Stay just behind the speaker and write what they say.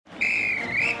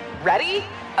Ready?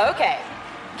 Okay.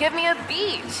 Give me a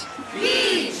beach.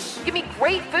 Beach! Give me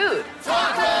great food.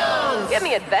 Tacos! Give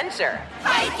me adventure.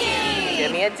 Hiking!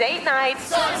 Give me a date night.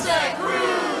 Sunset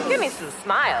cruise! Give me some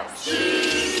smiles.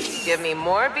 Cheese! Give me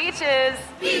more beaches.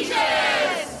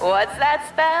 Beaches! What's that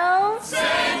spell?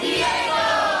 San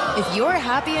Diego! If you're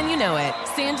happy and you know it,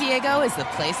 San Diego is the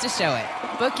place to show it.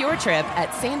 Book your trip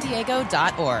at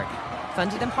sandiego.org.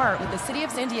 Funded in part with the City of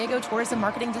San Diego Tourism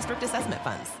Marketing District Assessment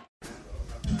Funds.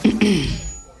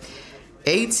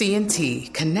 AT&T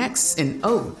connects an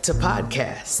ode to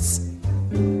podcasts.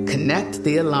 Connect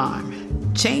the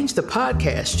alarm. Change the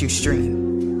podcast you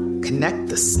stream. Connect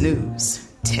the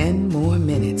snooze. 10 more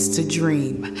minutes to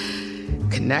dream.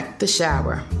 Connect the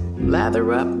shower.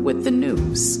 Lather up with the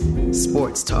news.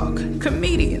 Sports talk,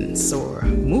 comedians, or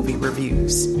movie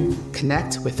reviews.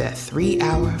 Connect with that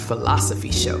 3-hour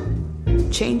philosophy show.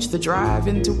 Change the drive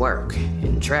into work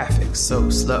in traffic so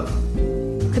slow.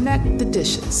 Connect the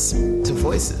dishes to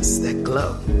voices that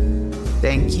glow.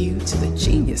 Thank you to the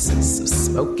geniuses of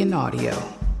spoken audio.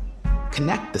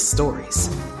 Connect the stories.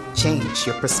 Change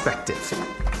your perspective.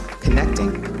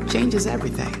 Connecting changes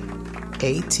everything.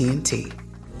 AT&T.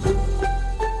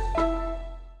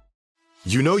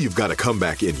 You know you've got a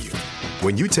comeback in you.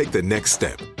 When you take the next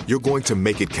step, you're going to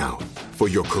make it count. For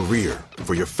your career,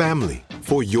 for your family,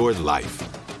 for your life.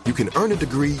 You can earn a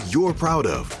degree you're proud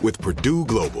of with Purdue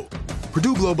Global.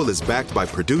 Purdue Global is backed by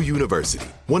Purdue University,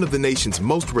 one of the nation's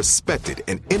most respected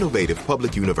and innovative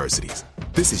public universities.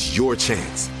 This is your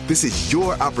chance. This is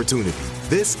your opportunity.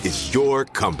 This is your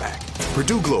comeback.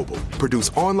 Purdue Global, Purdue's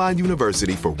online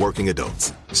university for working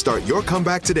adults. Start your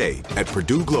comeback today at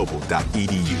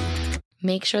purdueglobal.edu.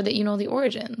 Make sure that you know the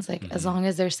origins. As long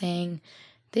as they're saying,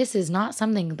 this is not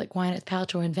something that Gwyneth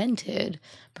Paltrow invented,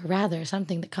 but rather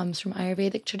something that comes from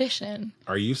Ayurvedic tradition.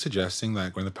 Are you suggesting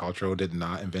that Gwyneth Paltrow did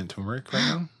not invent turmeric right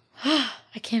now?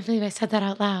 I can't believe I said that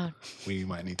out loud. We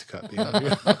might need to cut the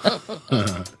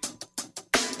audio.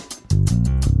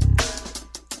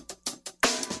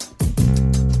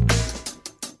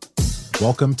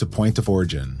 Welcome to Point of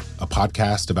Origin, a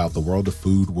podcast about the world of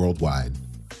food worldwide.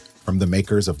 From the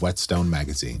makers of Whetstone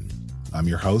Magazine. I'm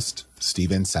your host,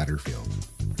 Steven Satterfield.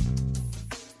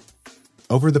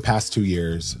 Over the past 2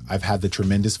 years, I've had the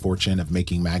tremendous fortune of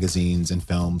making magazines and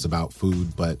films about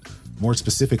food, but more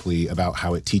specifically about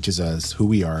how it teaches us who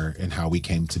we are and how we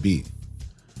came to be.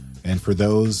 And for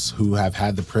those who have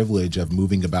had the privilege of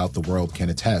moving about the world can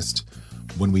attest,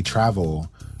 when we travel,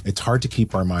 it's hard to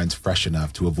keep our minds fresh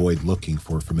enough to avoid looking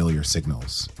for familiar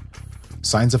signals.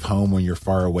 Signs of home when you're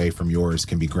far away from yours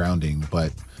can be grounding,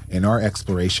 but in our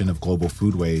exploration of global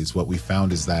foodways, what we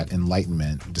found is that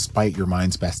enlightenment, despite your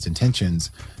mind's best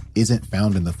intentions, isn't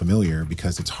found in the familiar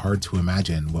because it's hard to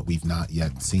imagine what we've not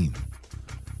yet seen.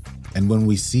 And when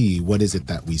we see, what is it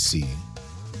that we see?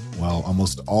 Well,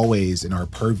 almost always in our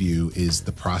purview is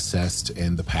the processed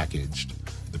and the packaged,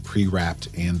 the pre-wrapped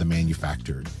and the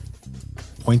manufactured.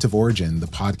 Point of Origin, the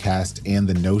podcast and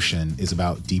the notion is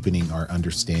about deepening our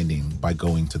understanding by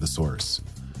going to the source.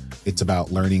 It's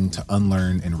about learning to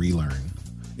unlearn and relearn.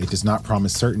 It does not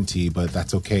promise certainty, but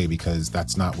that's okay because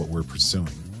that's not what we're pursuing.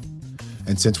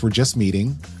 And since we're just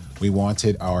meeting, we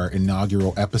wanted our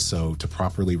inaugural episode to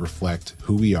properly reflect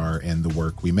who we are and the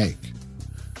work we make.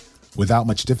 Without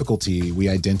much difficulty, we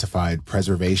identified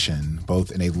preservation,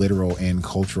 both in a literal and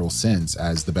cultural sense,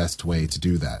 as the best way to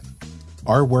do that.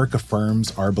 Our work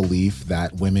affirms our belief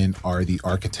that women are the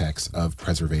architects of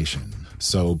preservation.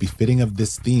 So, befitting of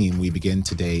this theme, we begin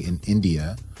today in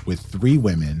India with 3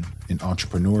 women, an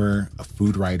entrepreneur, a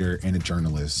food writer, and a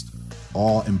journalist,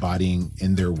 all embodying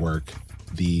in their work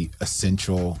the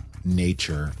essential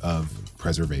nature of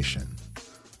preservation.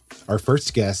 Our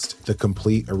first guest, the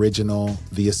complete original,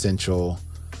 the essential,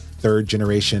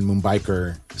 3rd-generation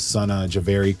Mumbaiker, Sana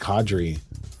Javeri Kadri.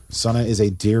 Sana is a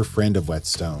dear friend of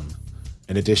Whetstone.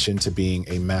 In addition to being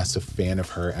a massive fan of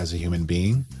her as a human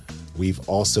being, we've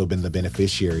also been the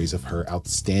beneficiaries of her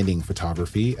outstanding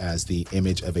photography as the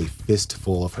image of a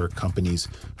fistful of her company's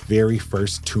very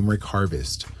first turmeric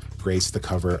harvest graced the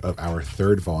cover of our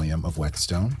 3rd volume of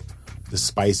Whetstone. The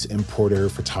spice importer,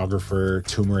 photographer,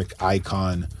 turmeric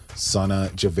icon, Sana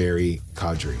Javeri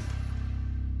Kadri.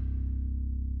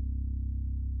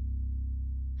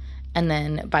 And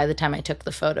then by the time I took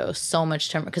the photo, so much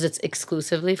turmeric, because it's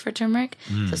exclusively for turmeric,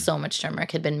 so much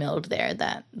turmeric had been milled there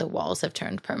that the walls have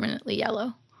turned permanently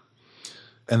yellow.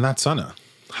 And that's Sana.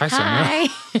 Hi, Sana.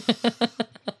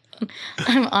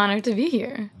 I'm honored to be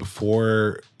here.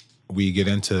 Before we get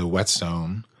into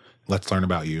Whetstone, let's learn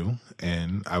about you.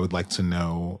 And I would like to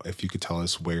know if you could tell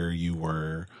us where you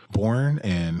were born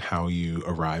and how you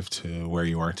arrived to where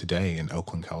you are today in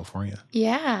Oakland, California.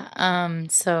 Yeah.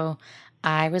 So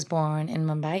I was born in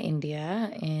Mumbai,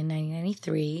 India in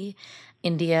 1993.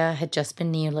 India had just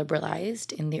been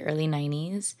neoliberalized in the early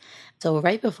 90s. So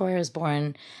right before I was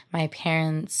born, my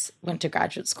parents went to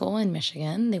graduate school in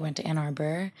Michigan. They went to Ann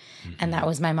Arbor, and that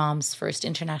was my mom's first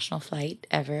international flight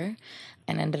ever,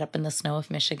 and ended up in the snow of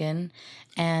Michigan.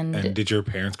 And did your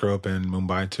parents grow up in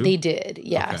Mumbai too? They did,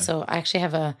 yeah. Okay. So I actually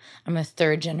I'm a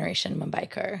third generation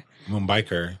Mumbaiker.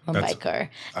 Mumbaiker.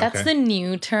 That's the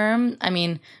new term. I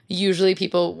mean, usually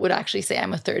people would actually say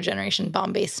I'm a third generation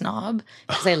Bombay snob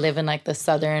because I live in like the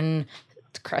southern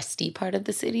crusty part of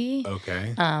the city.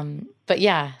 Okay. But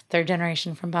yeah, third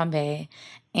generation from Bombay.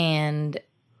 And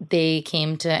they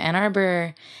came to Ann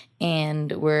Arbor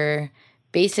and were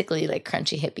basically like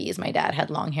crunchy hippies. My dad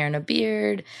had long hair and a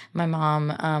beard. My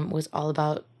mom was all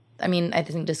about, I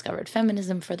think discovered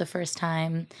feminism for the first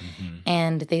time.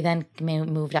 And they then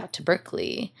moved out to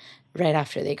Berkeley right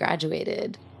after they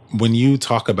graduated. When you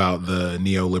talk about the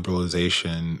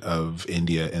neoliberalization of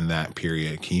India in that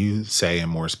period, can you say in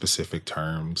more specific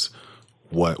terms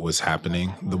what was happening,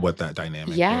 what that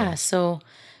dynamic was? So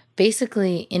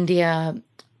basically India,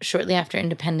 shortly after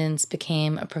independence,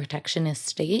 became a protectionist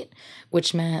state,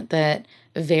 which meant that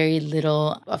very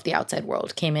little of the outside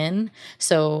world came in.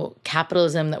 So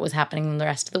capitalism that was happening in the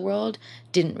rest of the world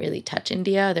didn't really touch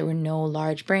India. There were no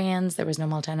large brands. There was no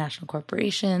multinational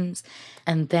corporations.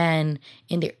 And then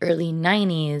in the early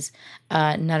 90s,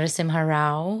 Narasimha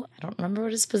Rao, I don't remember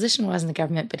what his position was in the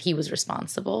government, but he was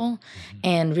responsible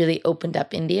and really opened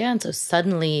up India. And so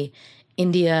suddenly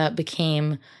India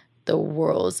became the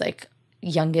world's like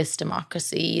youngest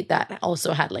democracy that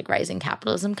also had like rising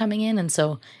capitalism coming in. And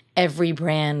so every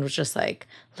brand was just like,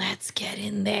 let's get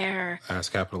in there. As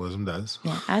capitalism does.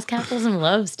 Yeah, as capitalism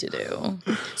loves to do.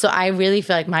 So I really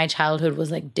feel like my childhood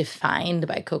was like defined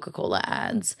by Coca-Cola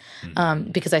ads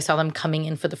because I saw them coming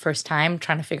in for the first time,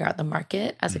 trying to figure out the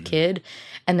market as a kid.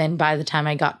 And then by the time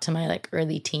I got to my like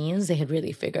early teens, they had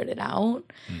really figured it out.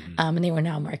 And they were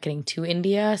now marketing to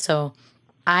India. So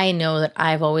I know that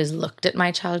I've always looked at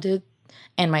my childhood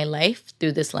and my life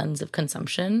through this lens of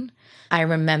consumption. I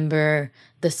remember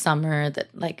the summer that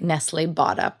like Nestle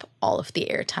bought up all of the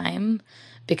airtime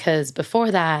because before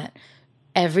that,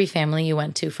 every family you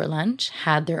went to for lunch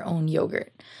had their own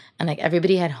yogurt. And like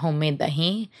everybody had homemade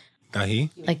dahi. Dahi?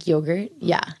 Like yogurt,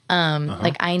 yeah.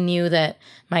 Like I knew that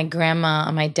my grandma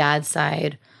on my dad's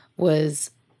side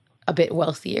was a bit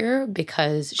wealthier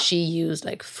because she used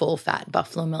like full fat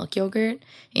buffalo milk yogurt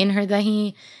in her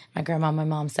dahi. My grandma on my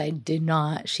mom's side did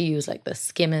not. She used like the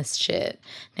skimmest shit.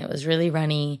 And it was really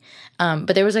runny.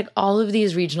 But there was like all of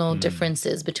these regional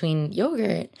differences between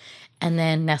yogurt. And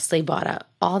then Nestle bought up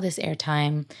all this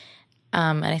airtime.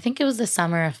 And I think it was the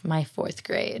summer of my 4th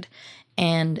grade.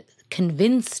 And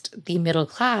convinced the middle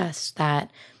class that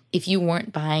if you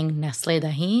weren't buying Nestle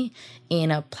dahi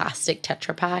in a plastic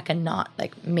Tetra Pak and not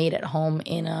like made at home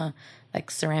in a like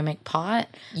ceramic pot,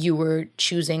 you were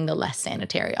choosing the less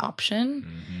sanitary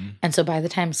option. And so by the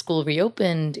time school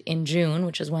reopened in June,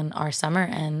 which is when our summer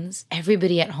ends,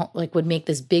 everybody at home like would make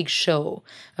this big show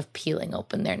of peeling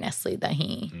open their Nestle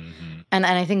dahi. And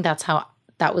I think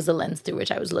that was the lens through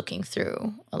which I was looking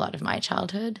through a lot of my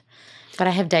childhood. But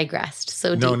I have digressed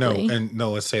so deeply.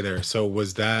 Let's stay there. So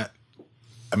was that,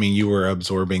 you were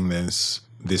absorbing this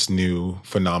new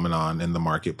phenomenon in the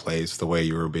marketplace, the way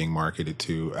you were being marketed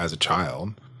to as a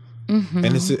child. And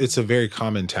it's a very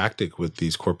common tactic with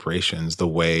these corporations, the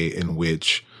way in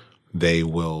which they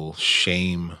will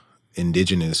shame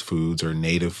indigenous foods or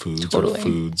native foods or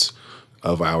foods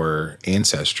of our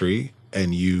ancestry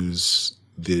and use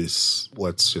this,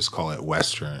 let's just call it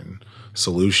Western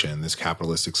solution, this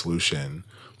capitalistic solution,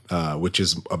 which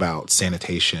is about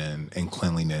sanitation and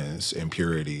cleanliness and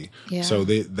purity. Yeah. So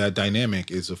that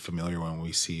dynamic is a familiar one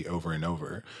we see over and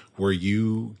over. Were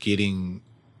you getting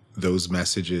those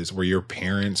messages? Were your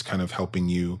parents kind of helping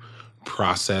you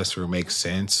process or make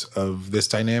sense of this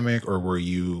dynamic, or were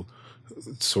you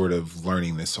sort of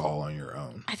learning this all on your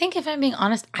own? I think if I'm being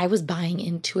honest, I was buying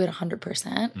into it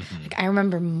 100%. Like I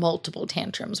remember multiple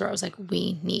tantrums where I was like,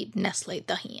 we need Nestle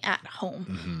dahi at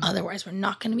home. Otherwise we're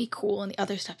not going to be cool. And the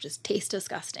other stuff just tastes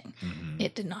disgusting.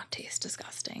 It did not taste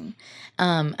disgusting.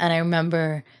 And I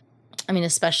remember,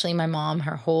 especially my mom,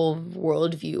 her whole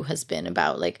worldview has been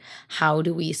about like, how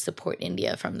do we support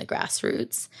India from the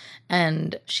grassroots?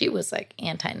 And she was like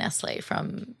anti-Nestle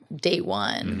from day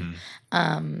one.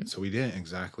 So we didn't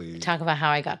exactly talk about how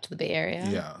I got to the Bay Area.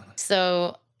 Yeah.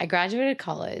 So I graduated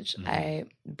college. I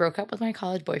broke up with my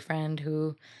college boyfriend,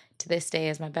 who to this day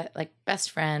is my best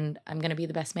friend. I'm going to be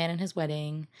the best man in his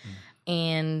wedding,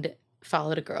 and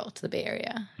followed a girl to the Bay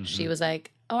Area. She was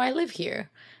like, oh, I live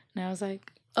here. And I was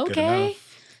like, okay.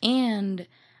 And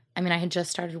I mean, I had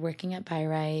just started working at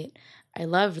Bi-Rite. I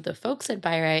loved the folks at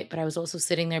Bi-Rite, but I was also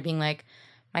sitting there being like,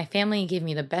 my family gave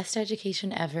me the best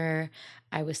education ever.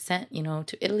 I was sent,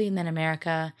 to Italy and then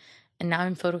America, and now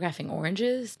I'm photographing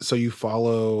oranges. So you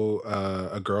follow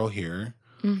a girl here,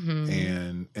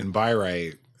 and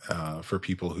Bi-Rite, for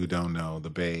people who don't know,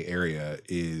 the Bay Area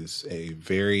is a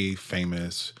very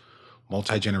famous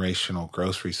multi-generational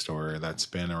grocery store that's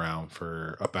been around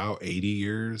for about 80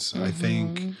 years, I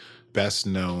think. Best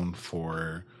known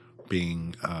for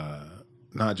being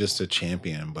not just a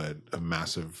champion, but a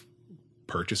massive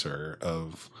purchaser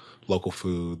of local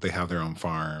food. They have their own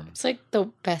farm. It's like the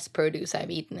best produce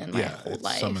I've eaten in my whole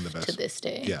life some of the best to this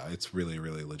day. Yeah, it's really,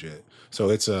 really legit. So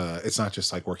it's not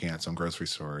just like working at some grocery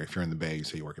store. If you're in the Bay, you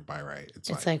say you work at Bi-Rite.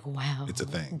 It's like, wow. It's a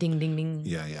thing. Ding, ding, ding.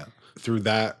 Yeah, yeah. Through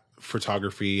that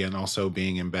photography and also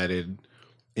being embedded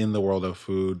in the world of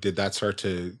food, did that start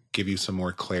to give you some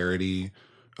more clarity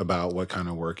about what kind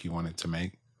of work you wanted to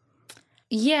make?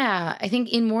 Yeah, I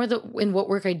think in what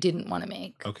work I didn't want to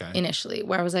make initially,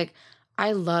 where I was like,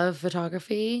 I love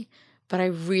photography, but I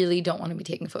really don't want to be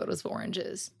taking photos of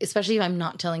oranges, especially if I'm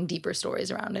not telling deeper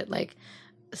stories around it. Like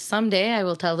someday I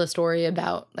will tell the story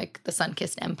about like the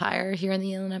sun-kissed empire here in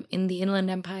the Inland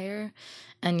Empire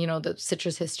and, the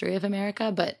citrus history of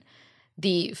America, but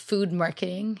the food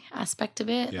marketing aspect of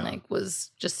it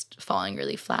was just falling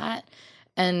really flat.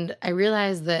 And I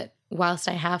realized that whilst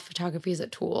I have photography as a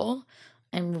tool,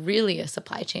 I'm really a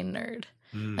supply chain nerd.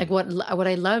 Like what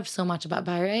I loved so much about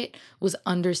Bi-Rite was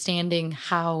understanding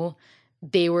how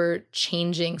they were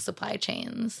changing supply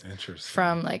chains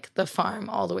from like the farm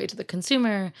all the way to the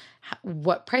consumer,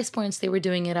 what price points they were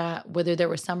doing it at, whether there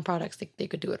were some products that they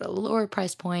could do at a lower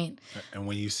price point. And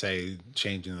when you say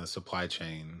changing the supply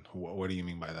chain, what do you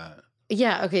mean by that?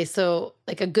 Yeah. Okay. So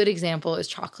like a good example is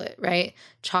chocolate, right?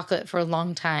 Chocolate for a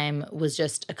long time was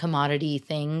just a commodity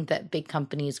thing that big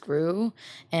companies grew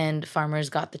and farmers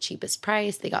got the cheapest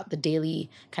price. They got the daily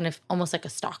kind of almost like a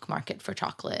stock market for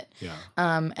chocolate. Yeah.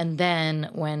 And then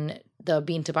when the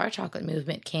bean to bar chocolate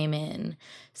movement came in,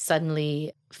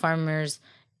 suddenly farmers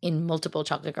in multiple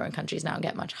chocolate growing countries now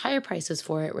get much higher prices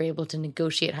for it. We're able to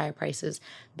negotiate higher prices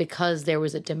because there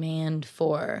was a demand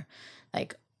for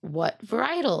like, what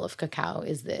varietal of cacao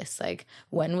is this? Like,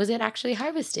 when was it actually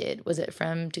harvested? Was it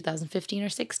from 2015 or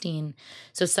 16?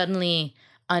 So suddenly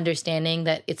understanding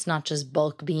that it's not just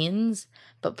bulk beans,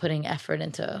 but putting effort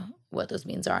into what those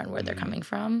beans are and where they're coming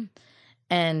from.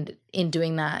 And in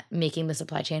doing that, making the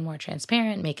supply chain more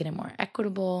transparent, making it more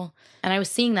equitable. And I was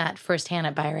seeing that firsthand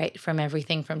at Bi-Rite from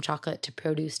everything from chocolate to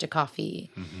produce to coffee,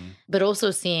 but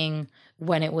also seeing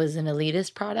when it was an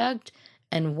elitist product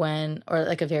and or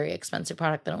like a very expensive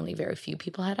product that only very few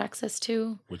people had access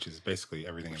to. Which is basically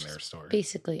everything in their store.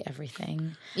 Basically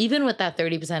everything. Even with that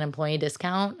 30% employee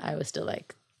discount, I was still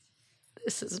like,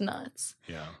 this is nuts.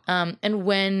 Yeah. And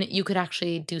when you could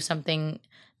actually do something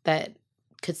that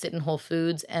could sit in Whole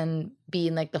Foods and be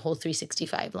in like the whole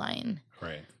 365 line.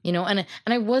 Right. And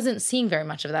I wasn't seeing very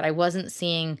much of that. I wasn't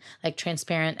seeing like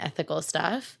transparent, ethical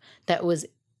stuff that was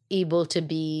able to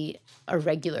be a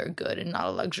regular good and not a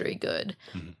luxury good.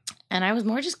 And I was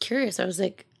more just curious. I was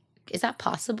like, is that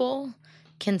possible?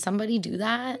 Can somebody do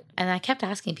that? And I kept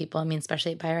asking people, I mean,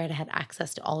 especially at Bi-Rite, I had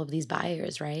access to all of these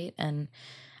buyers, right? And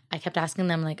I kept asking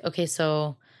them like, okay,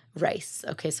 so rice,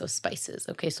 okay, so spices,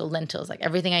 okay, so lentils, like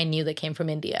everything I knew that came from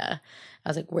India. I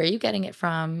was like, where are you getting it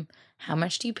from? How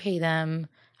much do you pay them?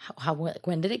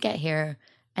 When did it get here?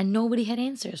 And nobody had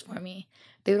answers for me.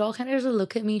 They would all kind of just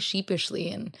look at me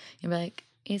sheepishly and be like,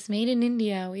 it's made in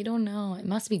India. We don't know. It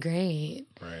must be great.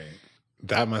 Right.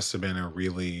 That must have been a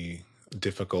really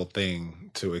difficult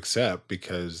thing to accept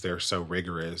because they're so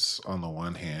rigorous on the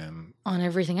one hand. On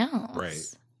everything else.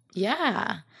 Right.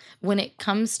 Yeah. When it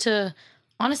comes to,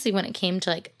 honestly, when it came to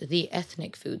like the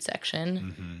ethnic food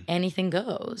section, anything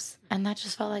goes. And that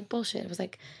just felt like bullshit. It was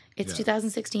like, it's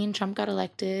 2016, Trump got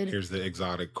elected. Here's the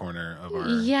exotic corner of our...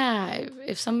 Yeah,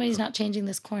 if somebody's not changing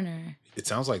this corner. It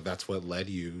sounds like that's what led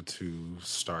you to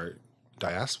start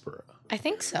Diaspora. I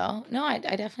think so. No, I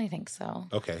definitely think so.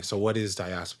 Okay, so what is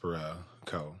Diaspora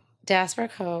Co.? Diaspora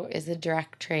Co. is a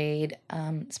direct trade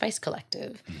spice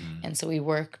collective. And so we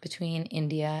work between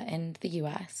India and the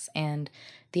U.S. And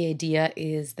the idea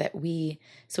is that we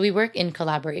work in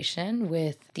collaboration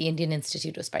with the Indian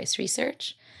Institute of Spice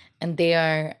Research. And they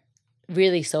are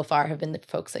really so far have been the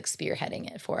folks like spearheading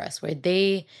it for us, where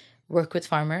they work with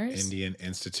farmers. Indian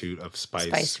Institute of Spice,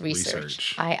 Spice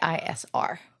Research.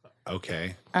 IISR.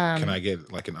 Okay. Can I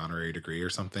get like an honorary degree or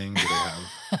something? Do they have?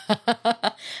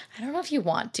 I don't know if you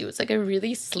want to. It's like a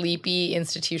really sleepy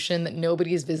institution that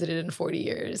nobody has visited in 40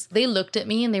 years. They looked at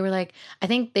me and they were like, I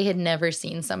think they had never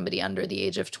seen somebody under the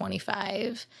age of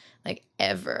 25, like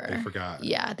ever. They forgot.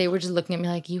 Yeah. They were just looking at me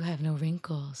like, you have no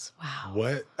wrinkles.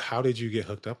 Wow. How did you get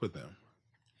hooked up with them?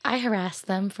 I harassed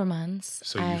them for months.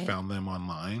 So you found them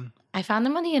online? I found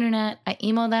them on the internet. I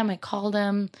emailed them. I called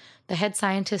them. The head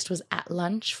scientist was at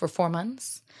lunch for 4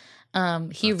 months.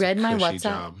 He read my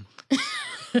WhatsApp.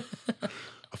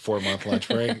 A 4-month lunch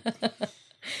break.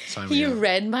 He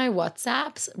read my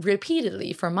WhatsApps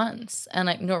repeatedly for months and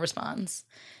like no response.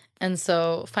 And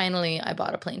so finally I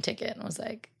bought a plane ticket and was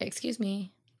like, excuse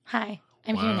me. Hi,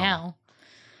 I'm here now.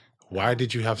 Why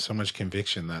did you have so much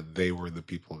conviction that they were the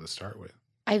people to start with?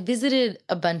 I visited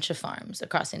a bunch of farms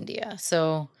across India.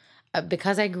 So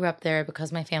because I grew up there,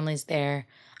 because my family's there,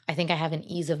 I think I have an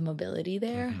ease of mobility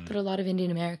there that a lot of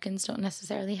Indian Americans don't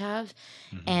necessarily have.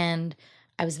 And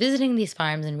I was visiting these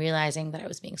farms and realizing that I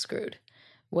was being screwed,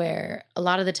 where a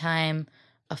lot of the time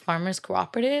a farmer's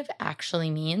cooperative actually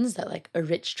means that like a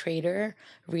rich trader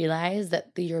realized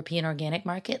that the European organic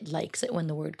market likes it when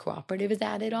the word cooperative is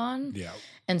added on. Yeah.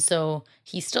 And so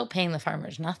he's still paying the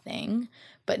farmers nothing,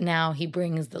 but now he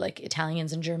brings the like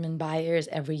Italians and German buyers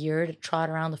every year to trot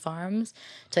around the farms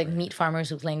to like meet farmers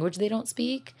whose language they don't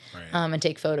speak and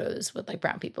take photos with like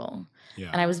brown people. Yeah.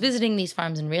 And I was visiting these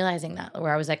farms and realizing that,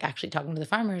 where I was like actually talking to the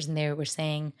farmers and they were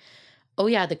saying, oh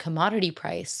yeah, the commodity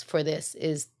price for this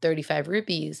is 35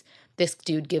 rupees. This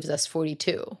dude gives us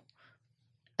 42.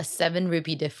 A 7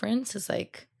 rupee difference is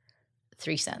like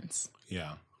 3 cents.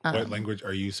 Yeah. What language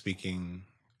are you speaking?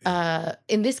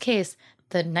 In this case,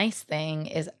 the nice thing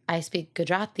is I speak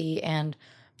Gujarati and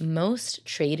most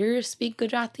traders speak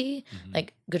Gujarati.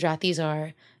 Like Gujaratis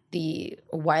are the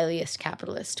wiliest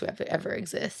capitalists to ever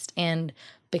exist. And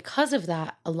because of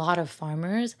that, a lot of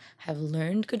farmers have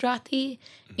learned Gujarati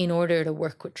in order to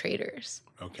work with traders.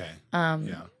 Okay.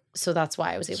 Yeah. So that's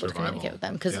why I was able to communicate with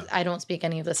them, because I don't speak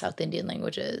any of the South Indian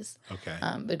languages. Okay.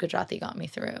 But Gujarati got me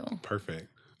through. Perfect.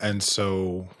 And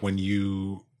so when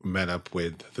you met up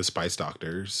with the spice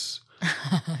doctors,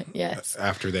 yes,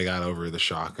 after they got over the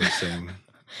shock of seeing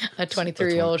a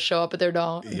 23-year-old show up at their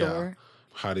door.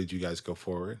 How did you guys go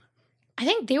forward? I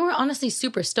think they were honestly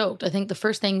super stoked. I think the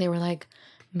first thing they were like,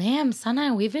 ma'am,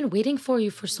 Sana, we've been waiting for you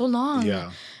for so long.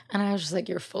 Yeah. And I was just like,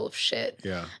 you're full of shit.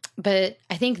 Yeah. But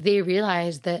I think they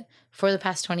realized that for the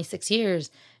past 26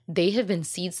 years, they have been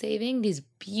seed saving these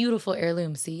beautiful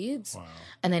heirloom seeds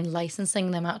and then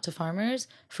licensing them out to farmers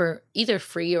for either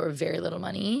free or very little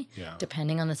money,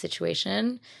 depending on the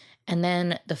situation. And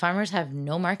then the farmers have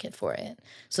no market for it.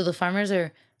 So the farmers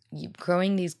are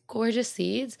growing these gorgeous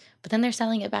seeds, but then they're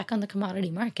selling it back on the commodity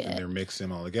market. And they're mixing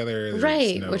them all together.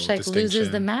 Right, which like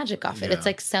loses the magic off it. It's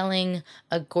like selling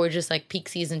a gorgeous like peak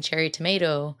season cherry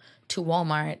tomato to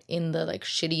Walmart in the like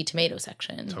shitty tomato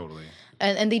section. Totally.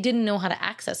 And they didn't know how to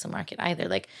access the market either.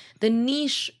 Like the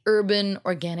niche urban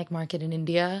organic market in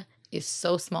India is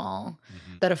so small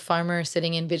that a farmer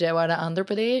sitting in Vijayawada, Andhra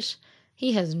Pradesh,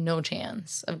 he has no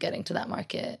chance of getting to that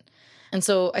market. And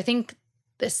so I think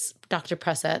this Dr.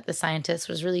 Prasad, the scientist,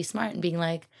 was really smart in being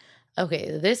like,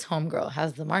 okay, this homegirl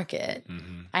has the market.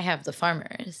 I have the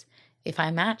farmers. If I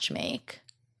matchmake,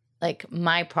 like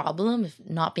my problem of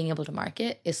not being able to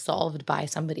market is solved by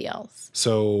somebody else.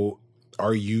 So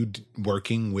are you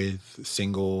working with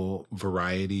single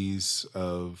varieties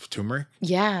of turmeric?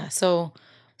 Yeah. So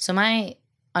my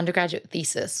undergraduate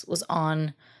thesis was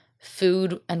on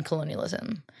food and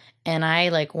colonialism. And I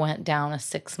like went down a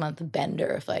 6-month bender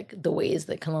of like the ways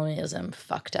that colonialism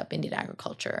fucked up Indian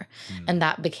agriculture. And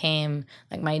that became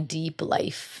like my deep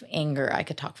life anger. I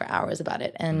could talk for hours about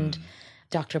it. And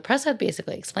Dr. Prasad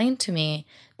basically explained to me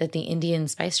that the Indian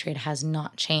spice trade has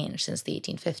not changed since the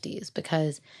 1850s,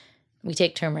 because we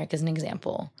take turmeric as an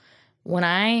example. When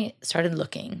I started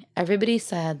looking, everybody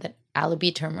said that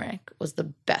Alapi turmeric was the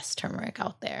best turmeric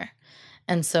out there.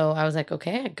 And so I was like,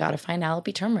 okay, I got to find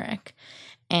Alapi turmeric.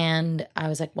 And I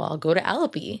was like, well, I'll go to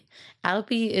Alapi.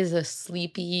 Alapi is a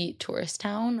sleepy tourist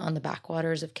town on the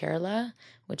backwaters of Kerala,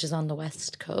 which is on the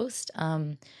west coast.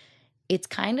 It's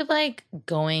kind of like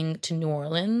going to New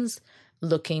Orleans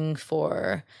looking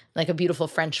for like a beautiful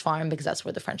French farm, because that's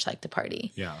where the French like to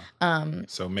party. Yeah.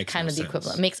 So it makes kind no of the sense.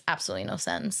 equivalent. Makes absolutely no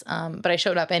sense. But I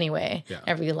showed up anyway. Yeah.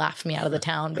 Everybody laughed me out of the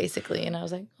town basically. And I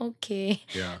was like, okay.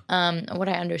 Yeah. What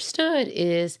I understood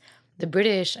is the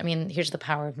British, I mean, here's the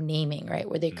power of naming, right?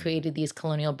 Where they created these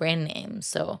colonial brand names.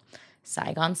 So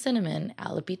Saigon cinnamon,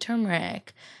 Alapi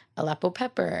turmeric, Aleppo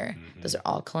pepper. Those are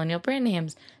all colonial brand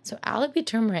names. So Alibi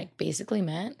turmeric basically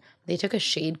meant they took a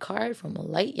shade card from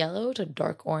light yellow to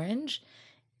dark orange.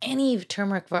 Any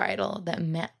turmeric varietal that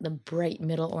met the bright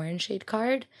middle orange shade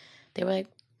card, they were like,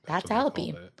 that's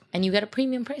Alibi. And you get a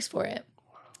premium price for it.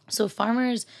 So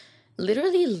farmers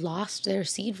literally lost their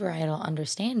seed varietal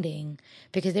understanding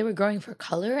because they were growing for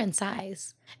color and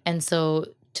size. And so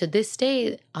to this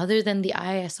day, other than the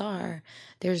ISR,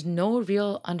 there's no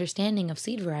real understanding of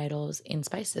seed varietals in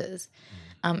spices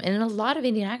and in a lot of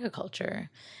Indian agriculture.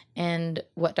 And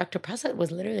what Dr. Prasad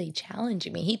was literally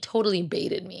challenging me, he totally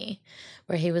baited me,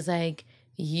 where he was like,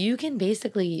 you can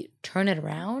basically turn it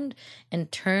around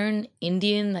and turn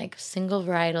Indian like single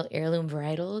varietal heirloom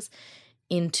varietals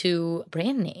into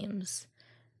brand names.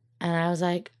 And I was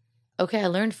like, okay, I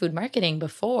learned food marketing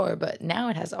before, but now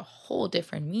it has a whole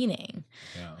different meaning.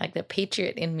 Yeah. Like the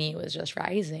patriot in me was just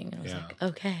rising. And I was like,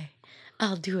 okay,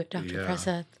 I'll do it, Dr.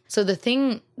 Prasad. So the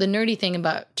nerdy thing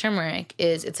about turmeric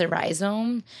is it's a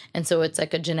rhizome. And so it's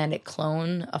like a genetic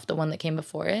clone of the one that came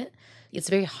before it. It's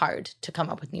very hard to come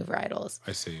up with new varietals.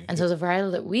 I see. And so the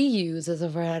varietal that we use is a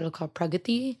varietal called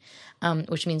Pragati,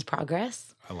 which means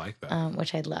progress. I like that.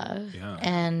 Which I love. Yeah.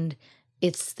 And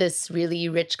it's this really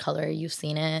rich color. You've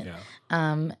seen it.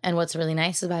 Yeah. And what's really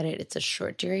nice about it, it's a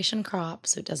short duration crop,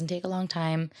 so it doesn't take a long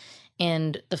time.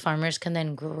 And the farmers can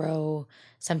then grow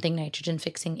something nitrogen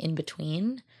fixing in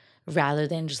between rather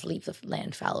than just leave the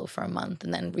land fallow for a month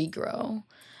and then regrow.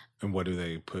 And what do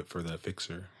they put for the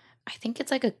fixer? I think it's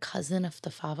like a cousin of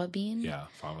the fava bean. Yeah,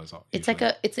 fava's all. It's like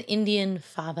it's an Indian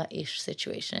fava-ish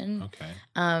situation. Okay.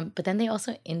 But then they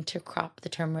also intercrop the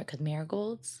turmeric with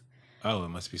marigolds. Oh, it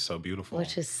must be so beautiful.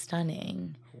 Which is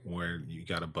stunning. Where you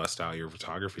got to bust out your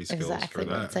photography skills exactly, for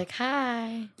that. It's like,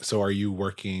 hi. So are you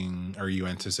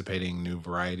anticipating new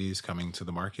varieties coming to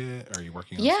the market? Are you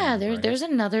working on there's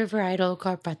another varietal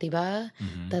called Pratibha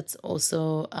that's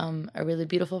also a really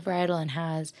beautiful varietal and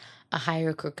has a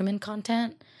higher curcumin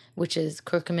content, which is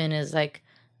curcumin is like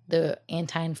the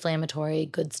anti-inflammatory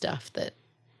good stuff that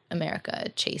America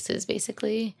chases,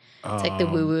 basically. It's like the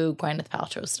woo-woo Gwyneth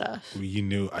Paltrow stuff.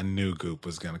 I knew Goop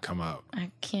was going to come up. I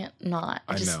can't not.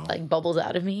 It just know. like bubbles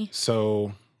out of me.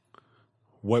 So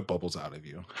what bubbles out of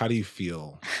you? How do you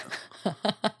feel?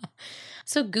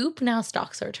 So Goop now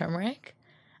stocks our turmeric,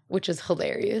 which is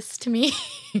hilarious to me.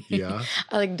 Yeah.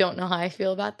 I like don't know how I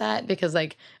feel about that because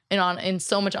like in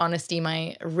so much honesty,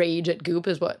 my rage at Goop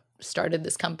is what started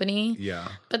this company. Yeah.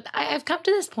 But I've come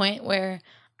to this point where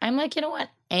I'm like, you know what?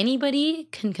 Anybody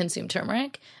can consume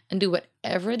turmeric and do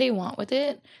whatever they want with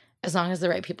it as long as the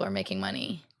right people are making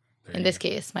money. In this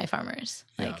case, my farmers.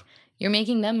 Yeah. Like, you're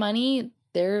making them money.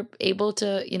 They're able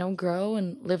to, grow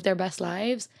and live their best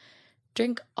lives.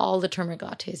 Drink all the turmeric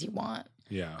lattes you want.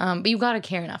 Yeah. But you got to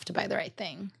care enough to buy the right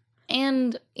thing.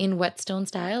 And in Whetstone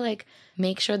style, like,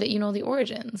 make sure that you know the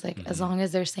origins. Like, as long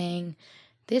as they're saying,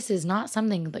 this is not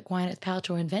something that Gwyneth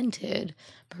Paltrow invented,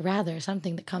 but rather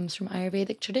something that comes from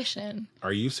Ayurvedic tradition.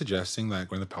 Are you suggesting that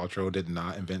Gwyneth Paltrow did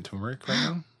not invent turmeric right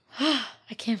now?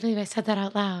 I can't believe I said that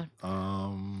out loud.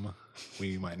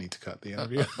 We might need to cut the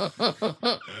interview.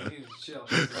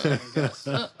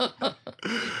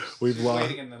 We've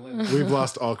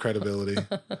lost all credibility.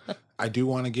 I do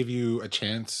want to give you a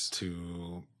chance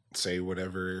to say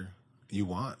whatever you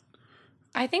want.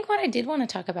 I think what I did want to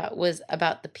talk about was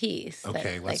about the piece.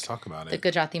 Okay, let's talk about it. The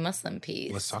Gujarati Muslim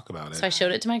piece. Let's talk about it. So I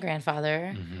showed it to my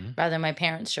grandfather. Rather, my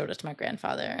parents showed it to my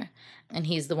grandfather. And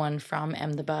he's the one from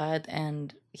Ahmedabad,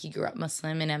 and he grew up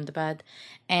Muslim in Ahmedabad.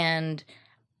 And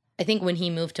I think when he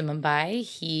moved to Mumbai,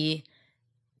 he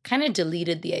kind of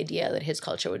deleted the idea that his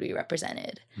culture would be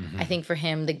represented. I think for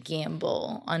him, the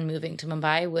gamble on moving to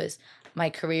Mumbai was my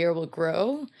career will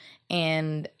grow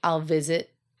and I'll visit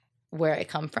where I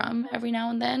come from every now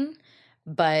and then,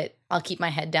 but I'll keep my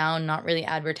head down, not really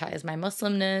advertise my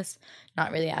Muslimness,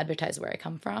 not really advertise where I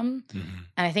come from.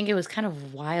 And I think it was kind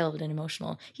of wild and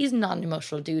emotional. He's not an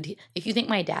emotional dude. If you think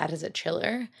my dad is a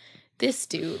chiller, this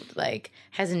dude like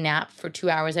has a nap for 2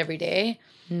 hours every day,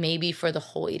 maybe for the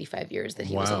whole 85 years that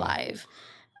he was alive.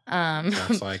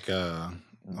 That's like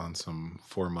on some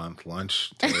 4-month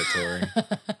lunch territory.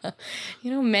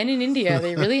 Men in India,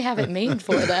 they really have it made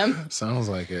for them. Sounds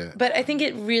like it. But I think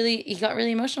he got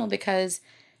really emotional because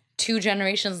 2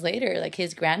 generations later, like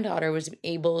his granddaughter was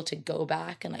able to go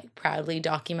back and like proudly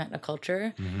document a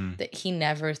culture that he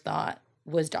never thought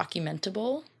was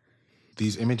documentable.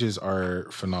 These images are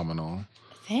phenomenal.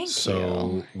 Thank you.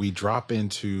 So we drop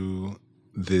into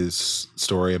this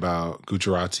story about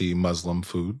Gujarati Muslim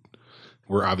food,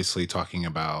 we're obviously talking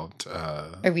about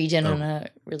a region and a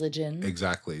religion.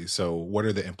 Exactly. So what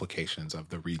are the implications of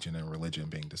the region and religion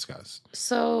being discussed?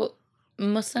 So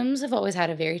Muslims have always had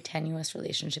a very tenuous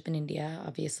relationship in India,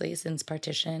 obviously, since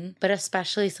partition, but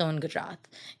especially so in Gujarat.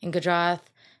 In Gujarat,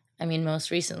 I mean, most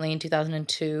recently in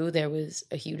 2002, there was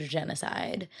a huge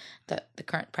genocide that the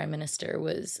current prime minister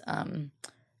was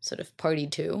sort of party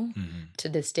to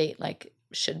this date, like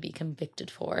should be convicted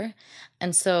for.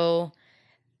 And so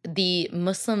the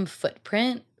Muslim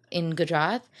footprint in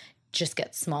Gujarat just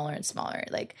gets smaller and smaller.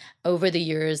 Like over the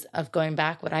years of going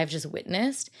back, what I've just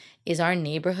witnessed is our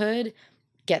neighborhood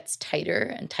gets tighter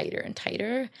and tighter and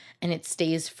tighter, and it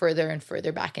stays further and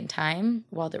further back in time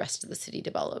while the rest of the city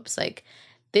develops. Like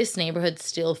this neighborhood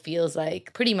still feels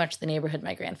like pretty much the neighborhood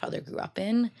my grandfather grew up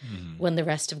in, when the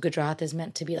rest of Gujarat is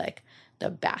meant to be like the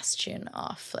bastion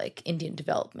of like Indian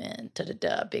development,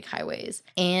 big highways.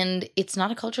 And it's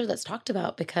not a culture that's talked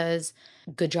about because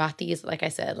Gujaratis, like I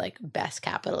said, like best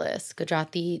capitalists,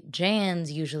 Gujarati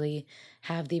Jains usually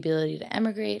have the ability to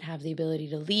emigrate, have the ability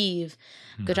to leave.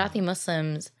 Gujarati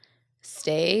Muslims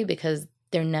stay because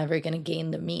they're never going to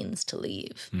gain the means to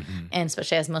leave. And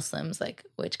especially as Muslims, like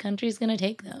which country is going to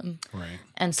take them? Right.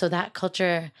 And so that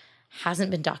culture hasn't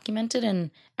been documented.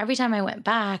 And every time I went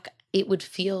back, it would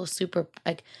feel super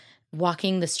like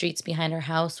walking the streets behind our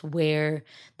house where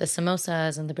the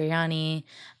samosas and the biryani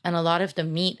and a lot of the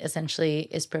meat essentially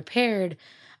is prepared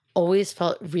always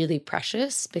felt really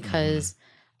precious because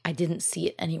I didn't see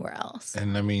it anywhere else.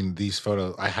 And I mean, these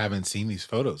photos, I haven't seen these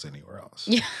photos anywhere else.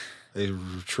 Yeah. They're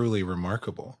truly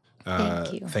remarkable.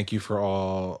 Thank you. Thank you for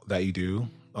all that you do,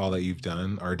 all that you've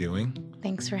done, are doing.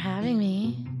 Thanks for having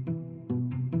me.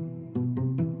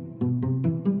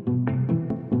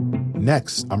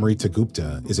 Next, Amrita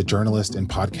Gupta is a journalist and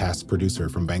podcast producer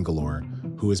from Bangalore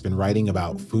who has been writing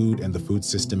about food and the food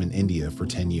system in India for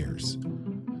 10 years.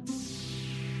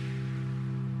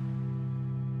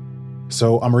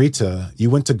 So, Amrita, you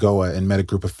went to Goa and met a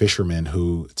group of fishermen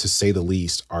who, to say the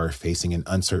least, are facing an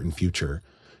uncertain future.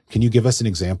 Can you give us an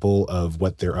example of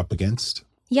what they're up against?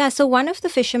 Yeah, so one of the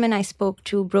fishermen I spoke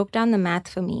to broke down the math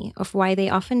for me of why they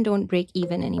often don't break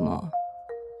even anymore.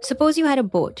 Suppose you had a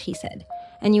boat, he said,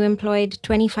 and you employed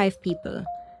 25 people,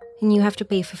 and you have to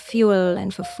pay for fuel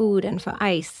and for food and for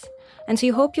ice, and so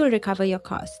you hope you'll recover your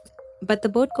costs. But the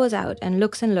boat goes out and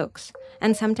looks,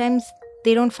 and sometimes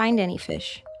they don't find any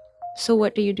fish. So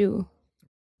what do you do?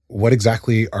 What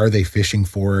exactly are they fishing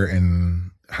for,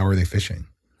 and how are they fishing?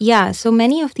 Yeah, so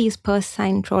many of these purse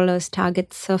seine trawlers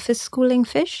target surface schooling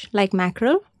fish, like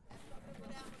mackerel.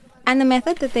 And the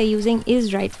method that they're using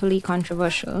is rightfully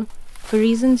controversial, for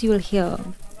reasons you'll hear.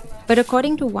 But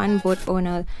according to one boat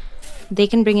owner, they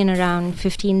can bring in around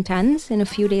 15 tons in a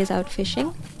few days out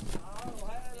fishing.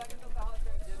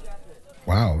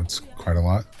 Wow, it's quite a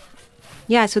lot.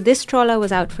 Yeah, so this trawler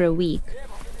was out for a week.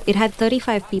 It had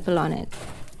 35 people on it,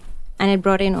 and it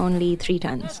brought in only 3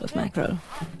 tons of mackerel.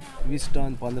 20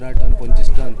 ton, 15 ton,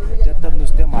 25 ton. त्याच्यात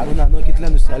नुसते मारून आणू कितल्या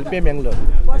नुसते अल्पे Mangalore.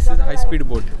 This is a high-speed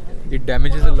boat. It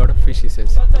damages a lot of fish, he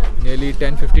says. Nearly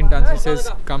 10-15 tons, he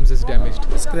says, comes as damaged.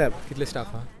 Scrap. कितले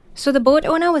staff हाँ? So the boat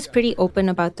owner was pretty open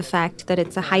about the fact that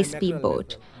it's a high-speed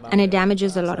boat, and it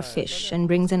damages a lot of fish and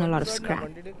brings in a lot of scrap,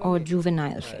 or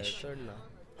juvenile fish.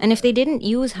 And if they didn't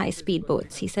use high-speed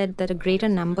boats, he said that a greater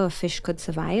number of fish could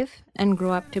survive and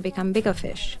grow up to become bigger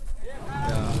fish.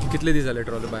 कितले दिवस झाले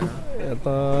trawler बाहेर?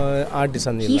 आता 8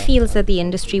 दिवसांनी. He feels that the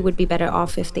industry would be better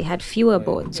off if they had fewer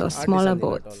boats or smaller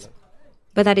boats.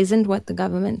 But that isn't what the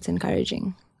government's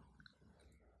encouraging.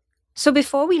 So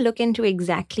before we look into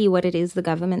exactly what it is the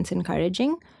government's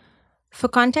encouraging, for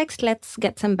context, let's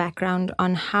get some background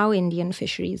on how Indian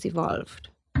fisheries evolved.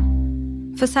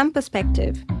 For some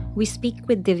perspective, we speak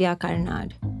with Divya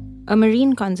Karnad, a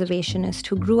marine conservationist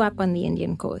who grew up on the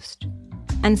Indian coast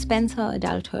and spends her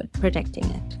adulthood protecting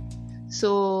it.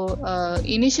 So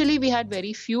initially we had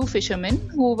very few fishermen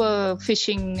who were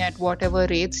fishing at whatever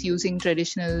rates using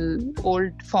traditional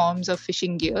old forms of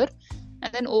fishing gear.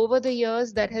 And then over the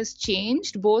years that has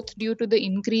changed both due to the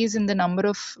increase in the number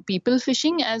of people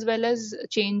fishing as well as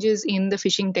changes in the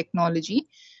fishing technology.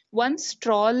 Once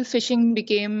trawl fishing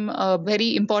became a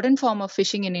very important form of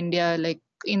fishing in India, like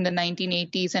in the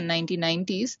 1980s and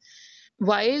 1990s,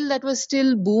 while that was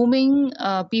still booming,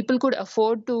 people could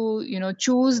afford to,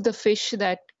 choose the fish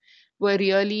that were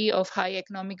really of high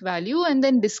economic value and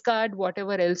then discard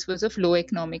whatever else was of low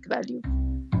economic value.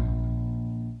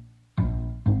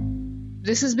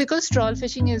 This is because trawl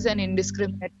fishing is an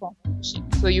indiscriminate form of fishing.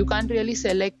 So you can't really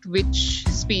select which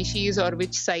species or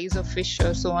which size of fish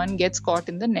or so on gets caught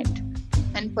in the net.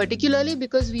 And particularly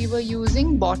because we were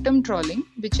using bottom trawling,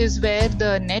 which is where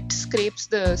the net scrapes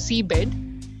the seabed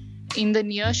in the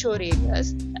nearshore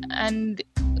areas. And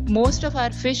most of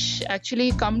our fish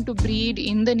actually come to breed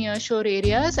in the nearshore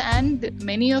areas, and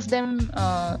many of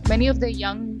the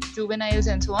young juveniles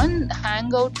and so on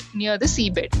hang out near the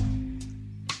seabed.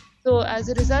 So as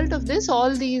a result of this,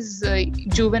 all these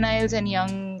juveniles and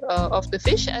young of the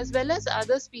fish, as well as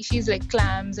other species like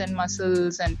clams and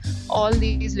mussels and all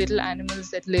these little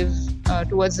animals that live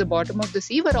towards the bottom of the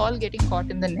sea, were all getting caught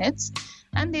in the nets.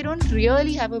 And they don't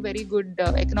really have a very good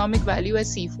economic value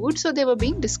as seafood, so they were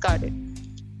being discarded.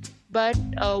 But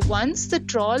once the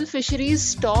trawl fisheries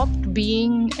stopped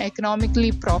being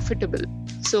economically profitable,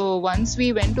 so once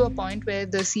we went to a point where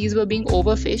the seas were being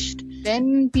overfished,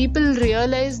 then people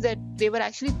realized that they were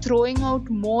actually throwing out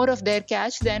more of their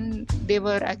catch than they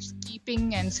were actually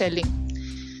keeping and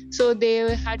selling. So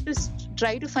they had to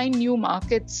try to find new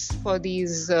markets for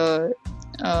these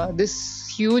this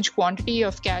huge quantity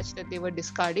of catch that they were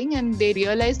discarding, and they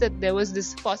realized that there was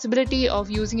this possibility of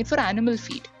using it for animal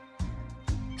feed.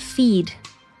 Feed.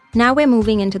 Now we're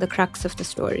moving into the crux of the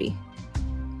story.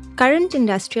 Current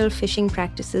industrial fishing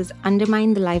practices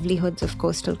undermine the livelihoods of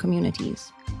coastal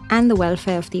communities and the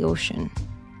welfare of the ocean.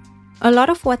 A lot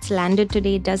of what's landed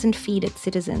today doesn't feed its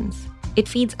citizens. It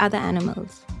feeds other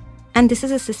animals. And this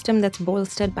is a system that's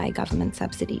bolstered by government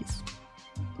subsidies.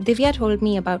 Divya told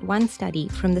me about one study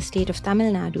from the state of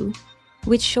Tamil Nadu,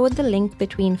 which showed the link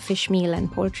between fish meal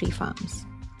and poultry farms.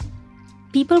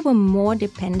 People were more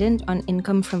dependent on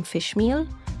income from fish meal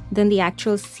than the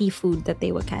actual seafood that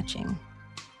they were catching.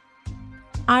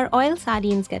 Our oil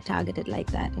sardines get targeted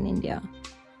like that in India.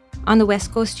 On the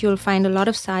west coast, you'll find a lot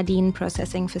of sardine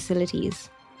processing facilities.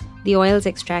 The oil's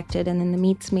extracted and then the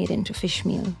meat's made into fish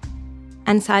meal.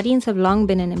 And sardines have long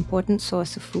been an important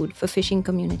source of food for fishing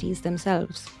communities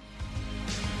themselves.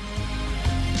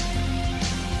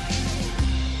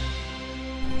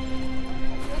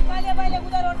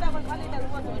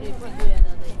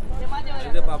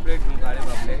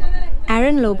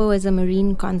 Aaron Lobo is a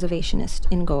marine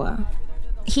conservationist in Goa.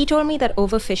 He told me that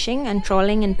overfishing and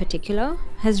trawling in particular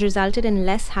has resulted in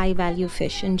less high-value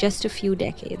fish in just a few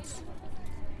decades.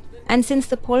 And since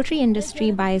the poultry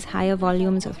industry buys higher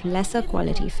volumes of lesser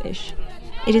quality fish,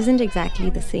 it isn't exactly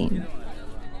the same.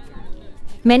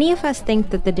 Many of us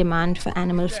think that the demand for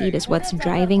animal feed is what's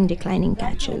driving declining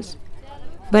catches.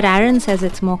 But Aaron says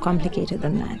it's more complicated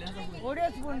than that.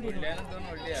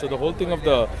 So the whole thing of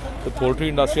the poultry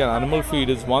industry and animal feed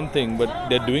is one thing, but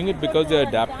they're doing it because they're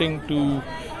adapting to,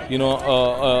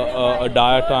 a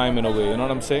dire time in a way. You know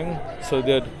what I'm saying? So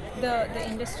they're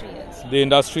the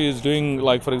industry is doing,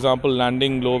 like, for example,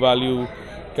 landing low value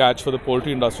catch for the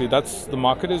poultry industry. The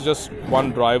market is just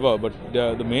one driver, but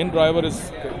the main driver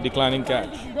is declining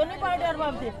catch.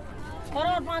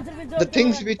 The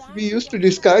things which we used to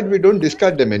discard, we don't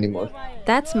discard them anymore.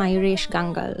 That's Mayuresh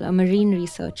Gangal, a marine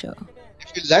researcher.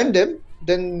 If we land them,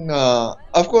 then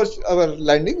of course our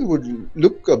landing would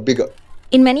look bigger.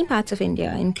 In many parts of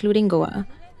India, including Goa,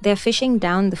 they're fishing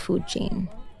down the food chain,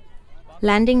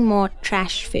 landing more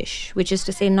trash fish, which is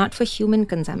to say not for human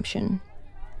consumption,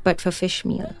 but for fish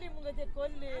meal.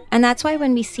 And that's why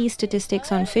when we see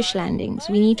statistics on fish landings,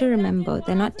 we need to remember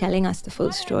they're not telling us the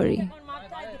full story.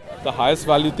 The highest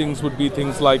value things would be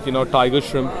things like, tiger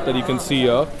shrimp that you can see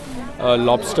here,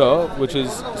 lobster, which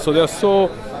is, so they're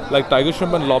so, like tiger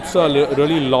shrimp and lobster are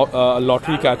really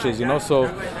lottery catches, so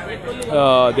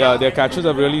their catches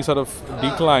have really sort of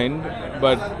declined.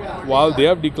 But while they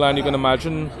have declined, you can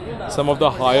imagine some of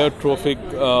the higher trophic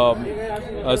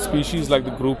species like the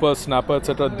grouper, snapper,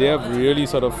 etc., they have really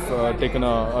sort of taken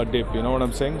a dip, you know what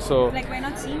I'm saying? So, like, we're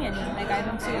not seeing any, like, I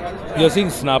don't see it. You're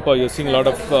seeing snapper, you're seeing a lot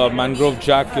of mangrove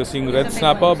jack, you're seeing red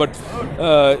snapper, but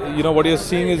what you're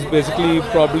seeing is basically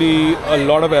probably a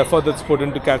lot of effort that's put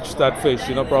in to catch that fish.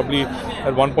 Probably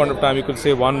at one point of time you could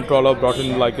say one trawler brought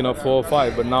in 4 or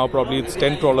 5, but now probably it's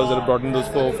 10 trawlers that have brought in those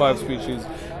 4 or 5 species.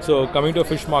 So coming to a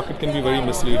fish market can be very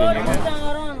misleading.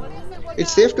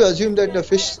 It's safe to assume that the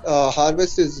fish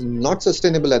harvest is not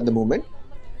sustainable at the moment,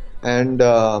 and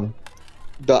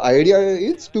the idea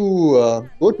is to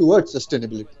go towards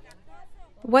sustainability.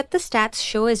 What the stats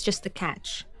show is just the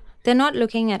catch. They're not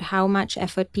looking at how much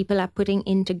effort people are putting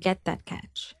in to get that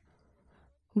catch.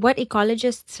 What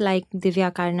ecologists like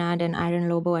Divya Karnad and Aaron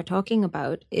Lobo are talking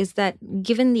about is that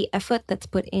given the effort that's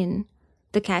put in,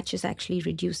 the catch is actually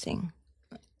reducing.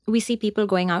 We see people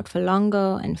going out for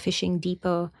longer and fishing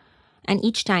deeper, and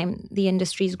each time the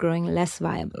industry is growing less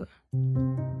viable.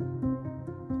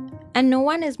 And no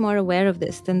one is more aware of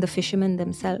this than the fishermen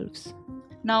themselves.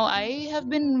 Now, I have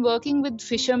been working with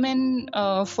fishermen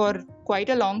for quite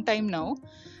a long time now,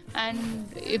 and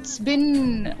it's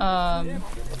been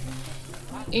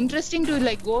interesting to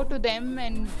like go to them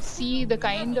and see the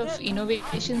kind of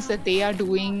innovations that they are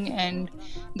doing and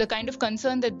the kind of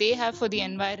concern that they have for the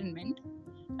environment,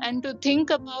 and to think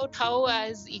about how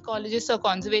as ecologists or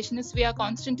conservationists we are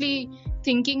constantly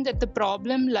thinking that the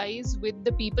problem lies with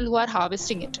the people who are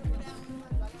harvesting it.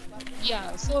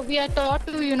 Yeah, so we are taught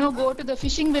to, go to the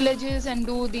fishing villages and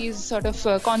do these sort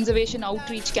of conservation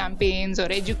outreach campaigns or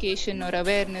education or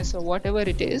awareness or whatever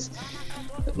it is,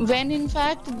 when in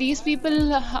fact these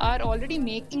people are already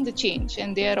making the change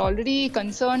and they are already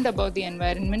concerned about the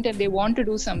environment and they want to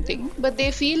do something, but they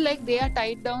feel like they are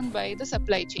tied down by the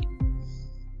supply chain.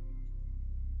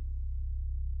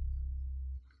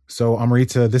 So,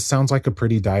 Amrita, this sounds like a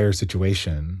pretty dire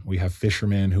situation. We have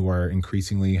fishermen who are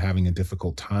increasingly having a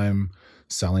difficult time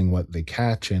selling what they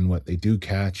catch, and what they do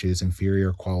catch is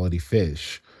inferior quality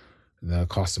fish. The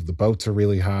cost of the boats are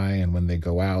really high, and when they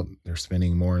go out, they're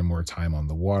spending more and more time on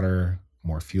the water,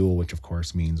 more fuel, which of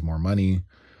course means more money.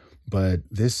 But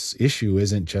this issue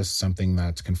isn't just something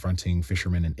that's confronting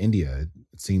fishermen in India.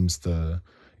 It seems the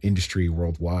industry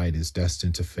worldwide is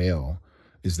destined to fail.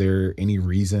 Is there any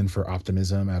reason for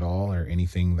optimism at all, or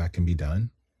anything that can be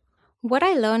done? What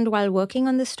I learned while working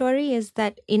on this story is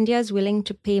that India is willing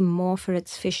to pay more for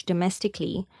its fish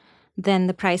domestically than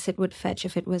the price it would fetch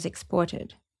if it was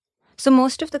exported. So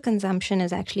most of the consumption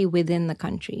is actually within the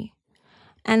country.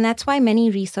 And that's why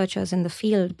many researchers in the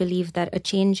field believe that a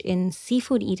change in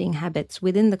seafood eating habits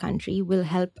within the country will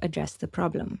help address the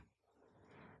problem.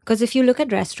 Because if you look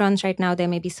at restaurants right now, they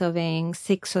may be serving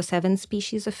 6 or 7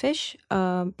 species of fish,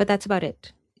 but that's about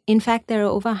it. In fact, there are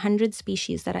over 100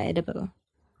 species that are edible.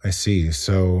 I see.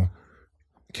 So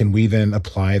can we then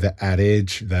apply the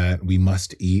adage that we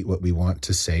must eat what we want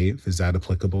to save? Is that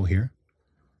applicable here?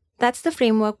 That's the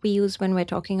framework we use when we're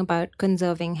talking about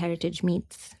conserving heritage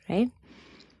meats, right?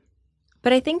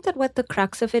 But I think that what the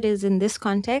crux of it is in this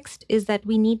context is that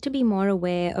we need to be more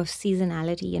aware of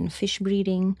seasonality in fish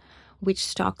breeding, which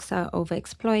stocks are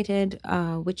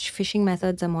overexploited, which fishing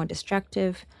methods are more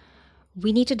destructive.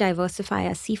 We need to diversify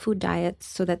our seafood diets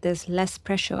so that there's less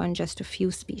pressure on just a few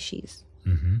species.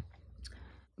 Mm-hmm.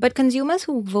 But consumers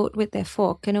who vote with their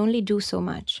fork can only do so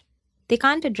much. They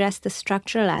can't address the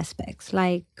structural aspects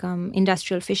like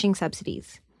industrial fishing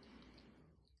subsidies.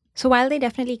 So while they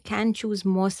definitely can choose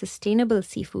more sustainable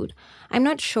seafood, I'm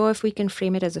not sure if we can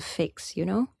frame it as a fix,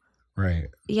 Right.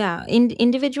 Yeah,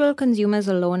 individual consumers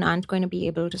alone aren't going to be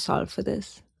able to solve for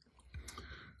this.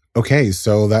 Okay,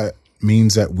 so that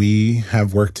means that we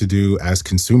have work to do as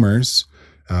consumers,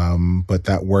 but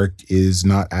that work is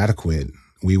not adequate.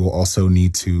 We will also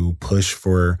need to push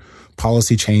for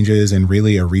policy changes and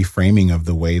really a reframing of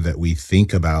the way that we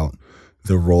think about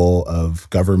the role of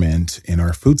government in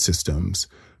our food systems.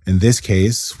 In this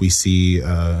case, we see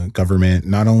government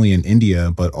not only in India,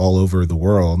 but all over the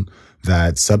world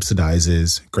that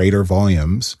subsidizes greater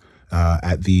volumes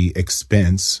at the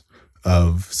expense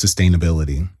of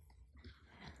sustainability.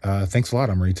 Thanks a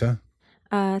lot, Amrita.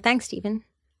 Thanks, Stephen.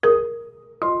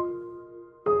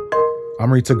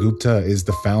 Amrita Gupta is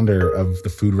the founder of the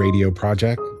Food Radio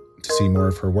Project. To see more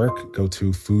of her work, go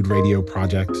to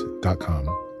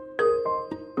foodradioproject.com.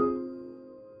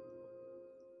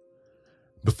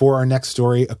 Before our next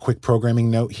story, a quick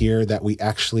programming note here that we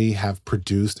actually have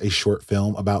produced a short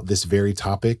film about this very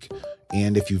topic.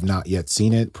 And if you've not yet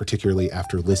seen it, particularly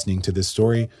after listening to this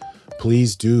story,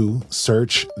 please do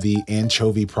search the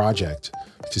Anchovy Project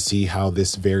to see how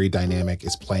this very dynamic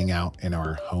is playing out in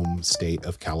our home state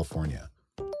of California.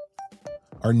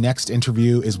 Our next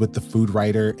interview is with the food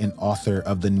writer and author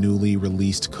of the newly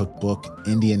released cookbook,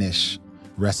 Indianish: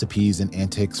 Recipes and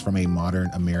Antics from a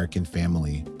Modern American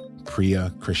Family,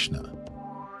 Priya Krishna.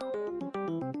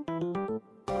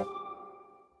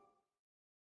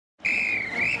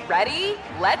 Ready?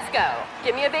 Let's go.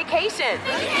 Give me a vacation.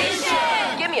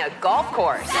 Vacation! Give me a golf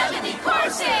course. 70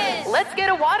 courses! Let's get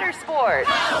a water sport.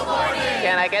 Paddleboarding!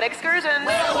 Can I get excursions?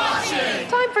 Whale watching!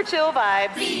 Time for chill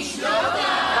vibes. Beach yoga!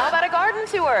 How about a garden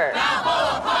tour?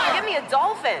 Balboa Park! Give me a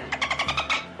dolphin.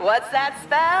 What's that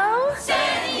spell?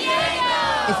 San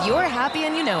Diego! If you're happy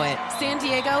and you know it, San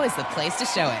Diego is the place to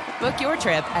show it. Book your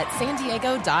trip at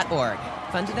sandiego.org.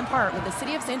 Funded in part with the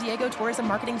City of San Diego Tourism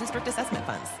Marketing District Assessment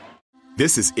Funds.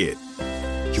 This is it.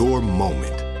 Your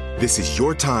moment. This is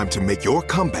your time to make your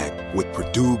comeback with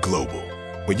Purdue Global.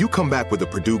 When you come back with a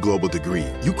Purdue Global degree,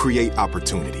 you create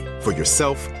opportunity for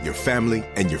yourself, your family,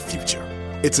 and your future.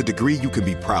 It's a degree you can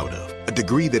be proud of, a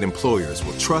degree that employers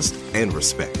will trust and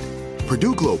respect.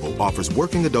 Purdue Global offers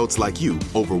working adults like you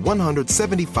over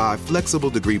 175 flexible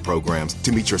degree programs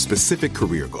to meet your specific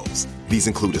career goals. These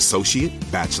include associate,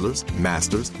 bachelor's,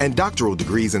 master's, and doctoral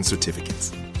degrees and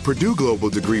certificates. Purdue Global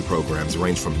degree programs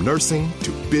range from nursing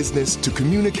to business to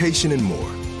communication and more.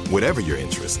 Whatever your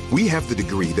interest, we have the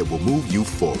degree that will move you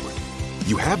forward.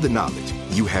 You have the knowledge,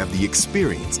 you have the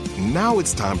experience. Now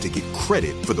it's time to get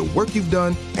credit for the work you've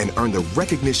done and earn the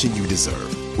recognition you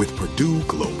deserve with Purdue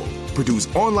Global,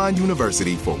 Purdue's online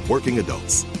university for working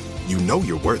adults. You know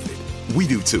you're worth it. We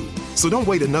do too. So don't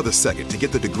wait another second to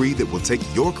get the degree that will take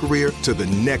your career to the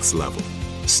next level.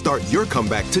 Start your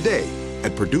comeback today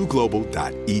at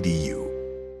purdueglobal.edu.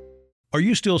 Are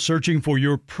you still searching for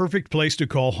your perfect place to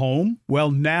call home?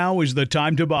 Well, now is the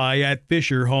time to buy at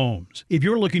Fisher Homes. If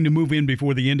you're looking to move in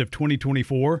before the end of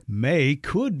 2024, May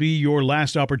could be your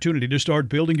last opportunity to start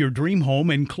building your dream home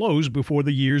and close before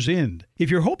the year's end. If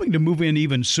you're hoping to move in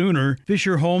even sooner,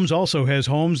 Fisher Homes also has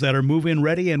homes that are move-in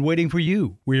ready and waiting for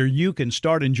you, where you can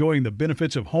start enjoying the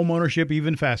benefits of homeownership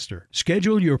even faster.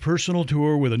 Schedule your personal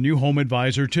tour with a new home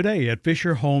advisor today at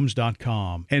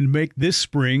FisherHomes.com and make this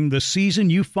spring the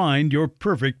season you find your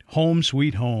perfect home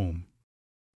sweet home.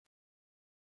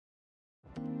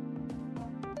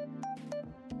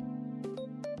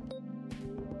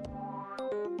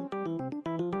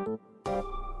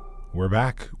 We're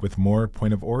back with more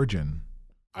Point of Origin.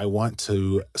 I want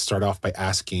to start off by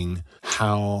asking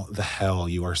how the hell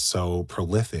you are so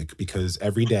prolific, because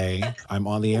every day I'm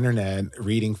on the internet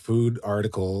reading food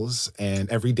articles, and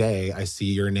every day I see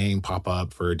your name pop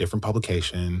up for a different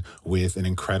publication with an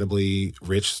incredibly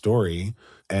rich story,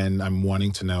 and I'm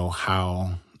wanting to know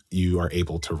how you are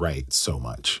able to write so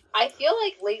much. I feel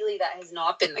like lately that has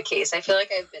not been the case. I feel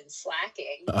like I've been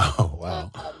slacking. Oh,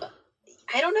 wow.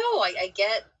 I don't know. I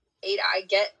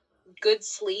get good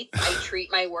sleep. I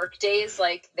treat my work days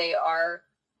like they are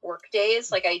work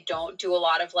days. Like I don't do a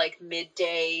lot of like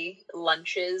midday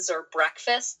lunches or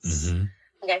breakfasts. Mm-hmm.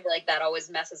 Like I feel like that always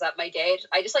messes up my day.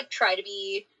 I just like try to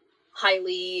be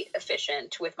highly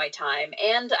efficient with my time.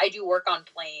 And I do work on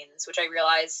planes, which I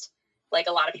realized like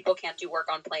a lot of people can't do work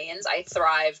on planes. I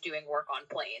thrive doing work on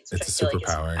planes, which It's a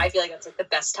superpower. I feel like that's like the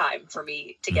best time for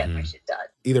me to get my shit done.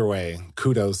 Either way,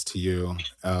 kudos to you.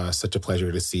 Such a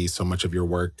pleasure to see so much of your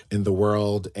work in the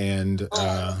world, and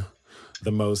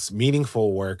the most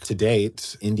meaningful work to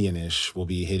date, Indianish, will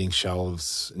be hitting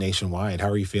shelves nationwide. How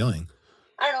are you feeling?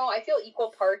 I don't know. I feel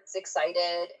equal parts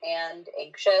excited and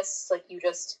anxious. Like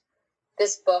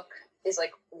this book is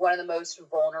like one of the most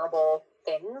vulnerable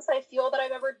things I feel that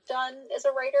I've ever done as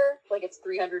a writer. Like it's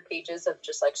 300 pages of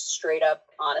just like straight up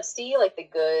honesty, like the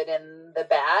good and the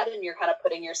bad. And you're kind of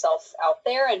putting yourself out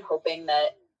there and hoping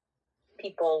that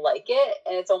people like it.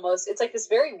 And it's like this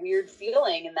very weird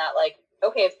feeling in that like,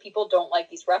 okay, if people don't like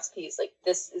these recipes, like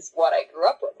this is what I grew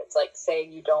up with. It's like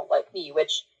saying you don't like me,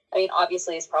 which I mean,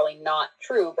 obviously is probably not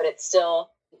true, but it's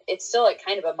still like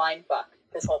kind of a mind fuck,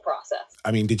 this whole process. I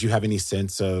mean, did you have any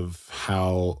sense of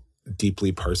how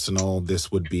deeply personal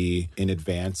this would be in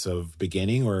advance of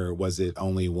beginning, or was it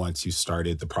only once you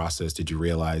started the process did you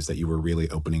realize that you were really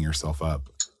opening yourself up?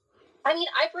 I mean,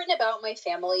 I've written about my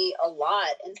family a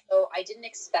lot, and so I didn't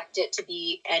expect it to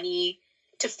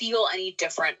feel any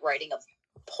different writing a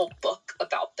whole book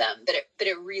about them, but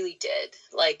it really did.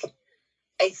 Like,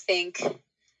 I think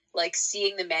like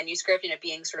seeing the manuscript and it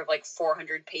being sort of like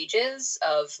 400 pages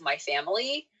of my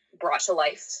family brought to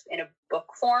life in a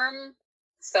book form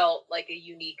felt like a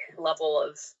unique level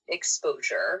of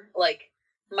exposure. Like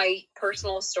my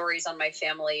personal stories on my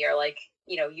family are like,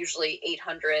 you know, usually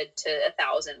 800 to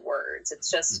 1,000 words.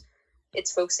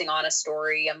 It's focusing on a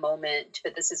story, a moment,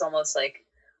 but this is almost like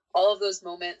all of those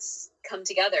moments come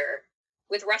together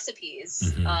with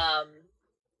recipes. Mm-hmm.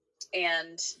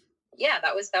 And yeah,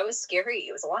 that was scary.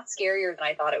 It was a lot scarier than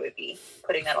I thought it would be,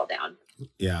 putting that all down.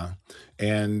 Yeah.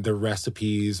 And the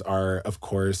recipes are, of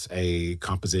course, a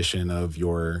composition of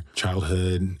your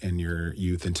childhood and your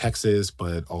youth in Texas,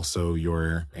 but also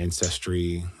your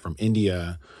ancestry from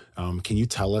India. Can you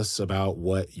tell us about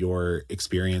what your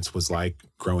experience was like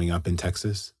growing up in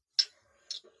Texas?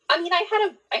 I mean,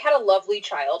 I had a lovely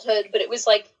childhood, but it was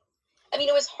like, I mean,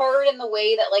 it was hard in the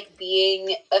way that like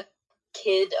being a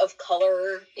kid of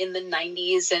color in the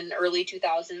 90s and early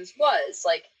 2000s was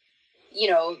like, you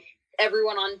know,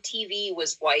 everyone on TV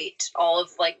was white. All of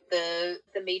like the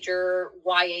major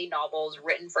YA novels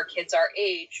written for kids our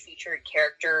age featured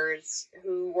characters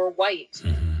who were white.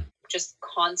 Mm-hmm. Just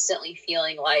constantly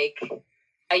feeling like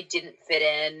I didn't fit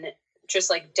in, just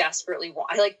like desperately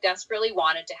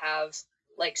wanted to have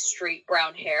like straight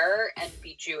brown hair and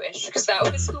be Jewish, because that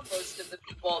was who most of the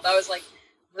people, that was like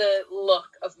the look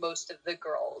of most of the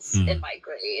girls in my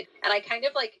grade. And I kind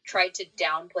of like tried to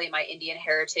downplay my Indian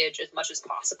heritage as much as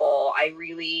possible.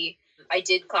 I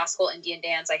did classical Indian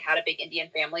dance. I had a big Indian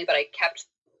family, but I kept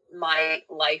my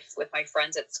life with my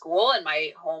friends at school and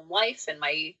my home life and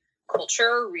my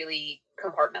culture really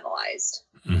compartmentalized.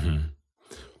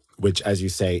 Which, as you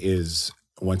say, is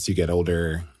once you get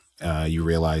older, you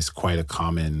realize quite a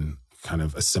common kind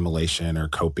of assimilation or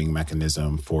coping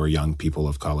mechanism for young people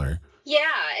of color. Yeah,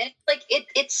 and like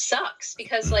it sucks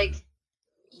because like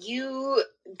you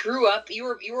grew up, you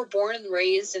were born and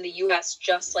raised in the US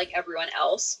just like everyone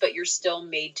else, but you're still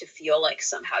made to feel like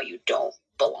somehow you don't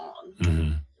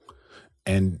belong.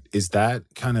 And is that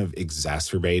kind of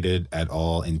exacerbated at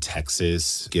all in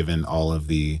Texas, given all of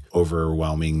the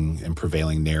overwhelming and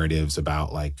prevailing narratives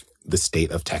about like the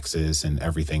state of Texas and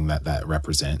everything that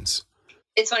represents?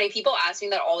 It's funny, people ask me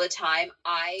that all the time.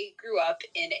 I grew up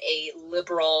in a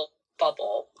liberal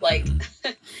bubble. Like,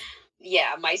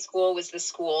 yeah, my school was the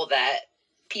school that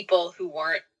people who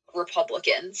weren't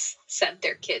Republicans sent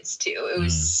their kids to. It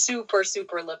was super,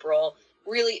 super liberal,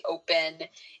 really open.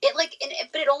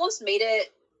 But it almost made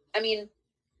it, I mean,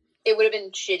 it would have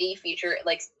been shitty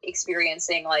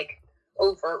experiencing like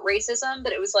overt racism,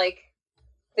 but it was like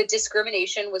the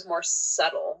discrimination was more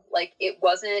subtle. Like it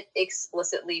wasn't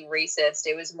explicitly racist.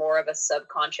 It was more of a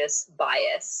subconscious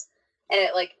bias. And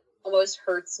it like almost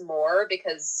hurts more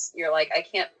because you're like, I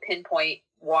can't pinpoint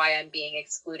why I'm being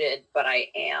excluded, but I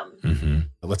am.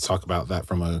 Let's talk about that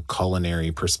from a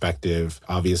culinary perspective.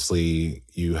 Obviously,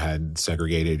 you had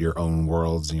segregated your own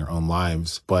worlds and your own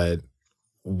lives, but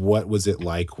what was it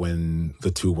like when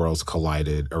the two worlds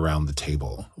collided around the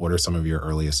table? What are some of your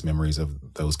earliest memories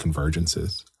of those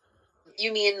convergences?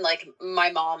 You mean like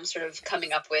my mom sort of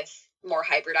coming up with more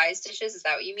hybridized dishes? Is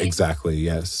that what you mean? Exactly,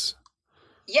 yes.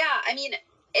 Yeah, I mean,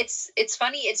 it's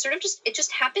funny. It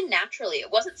just happened naturally.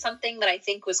 It wasn't something that I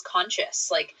think was conscious.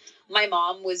 Like my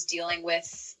mom was dealing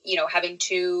with, having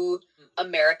two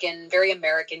very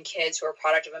American kids who are a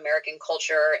product of American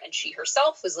culture, and she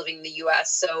herself was living in the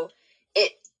US. So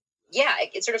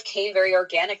it sort of came very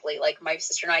organically. Like my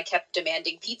sister and I kept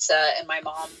demanding pizza, and my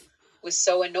mom was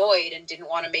so annoyed and didn't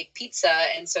want to make pizza.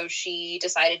 And so she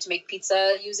decided to make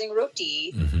pizza using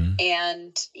roti.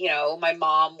 And, my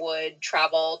mom would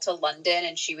travel to London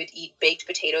and she would eat baked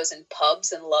potatoes in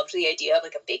pubs and loved the idea of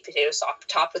like a baked potato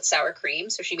topped with sour cream.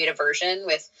 So she made a version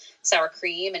with sour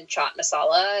cream and chaat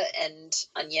masala and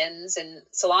onions and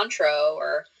cilantro.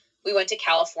 Or we went to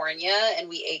California and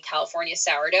we ate California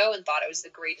sourdough and thought it was the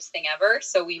greatest thing ever.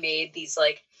 So we made these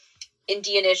like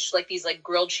Indianish, like these like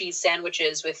grilled cheese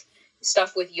sandwiches with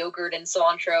stuff with yogurt and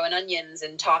cilantro and onions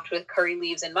and topped with curry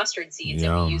leaves and mustard seeds.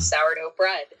 Yum. And we used sourdough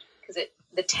bread because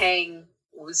the tang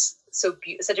was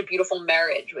such a beautiful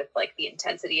marriage with like the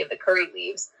intensity of the curry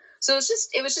leaves. So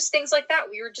it was just things like that.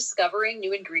 We were discovering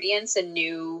new ingredients and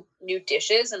new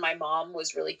dishes, and my mom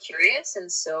was really curious,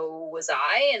 and so was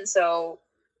I. And so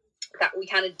that we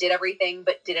kind of did everything,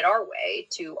 but did it our way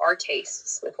to our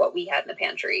tastes with what we had in the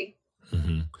pantry.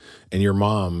 And your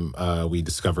mom, we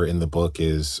discover in the book,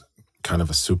 is kind of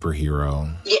a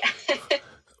superhero. Yeah.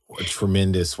 A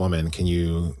tremendous woman. Can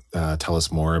you tell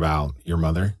us more about your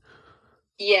mother?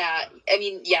 Yeah. I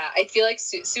mean, yeah, I feel like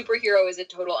superhero is a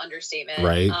total understatement.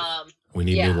 Right. We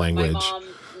need new language. My mom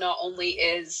not only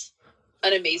is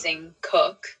an amazing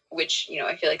cook, which,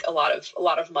 I feel like a lot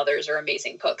of mothers are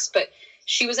amazing cooks, but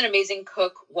she was an amazing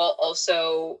cook while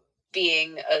also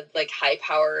being a like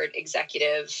high-powered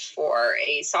executive for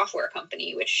a software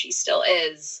company, which she still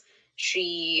is.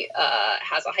 She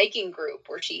has a hiking group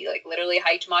where she like literally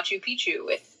hiked Machu Picchu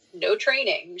with no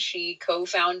training. She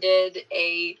co-founded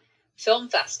a film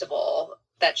festival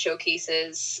that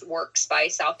showcases works by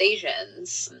South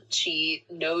Asians. She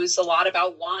knows a lot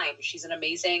about wine. She's an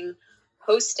amazing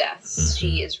hostess.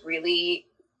 She is really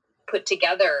put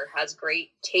together, has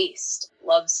great taste,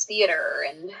 loves theater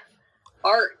and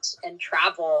art and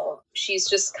travel. She's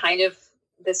just kind of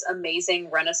this amazing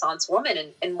Renaissance woman.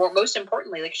 And most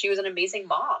importantly, like she was an amazing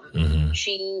mom.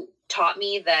 She taught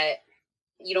me that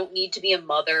you don't need to be a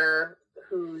mother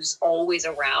who's always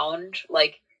around.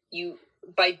 Like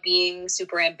by being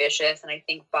super ambitious, and I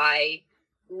think by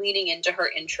leaning into her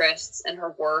interests and her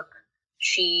work,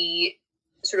 she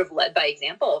sort of led by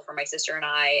example for my sister and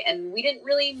I. And we didn't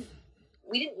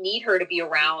need her to be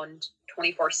around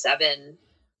 24/7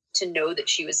 to know that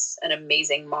she was an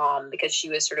amazing mom, because she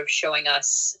was sort of showing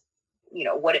us,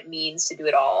 what it means to do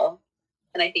it all.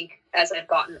 And I think as I've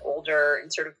gotten older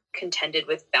and sort of contended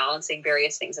with balancing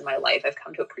various things in my life, I've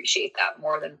come to appreciate that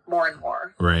more and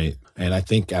more. Right. And I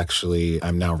think actually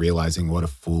I'm now realizing what a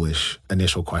foolish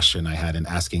initial question I had in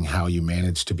asking how you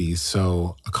managed to be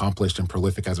so accomplished and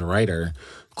prolific as a writer.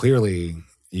 Clearly,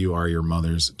 you are your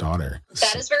mother's daughter.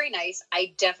 That is very nice.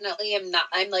 I definitely am not.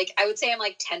 I would say I'm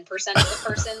like 10% of the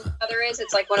person mother is.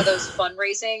 It's like one of those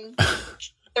fundraising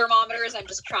thermometers. I'm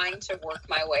just trying to work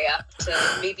my way up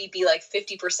to maybe be like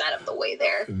 50% of the way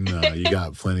there. No, you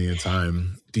got plenty of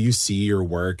time. Do you see your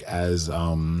work as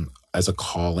a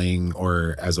calling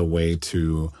or as a way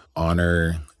to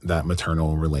honor that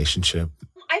maternal relationship?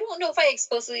 I don't know if I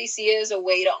explicitly see it as a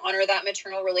way to honor that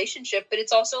maternal relationship, but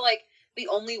it's also like the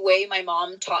only way my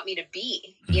mom taught me to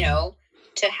be, you know,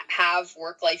 to have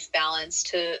work-life balance,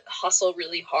 to hustle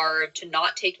really hard, to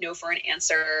not take no for an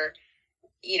answer,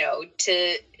 you know,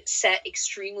 to set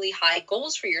extremely high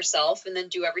goals for yourself and then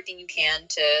do everything you can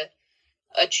to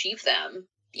achieve them.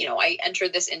 You know, I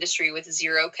entered this industry with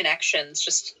zero connections,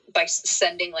 just by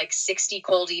sending like 60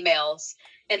 cold emails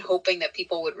and hoping that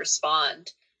people would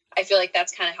respond. I feel like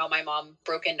that's kind of how my mom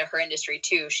broke into her industry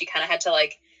too. She kind of had to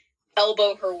like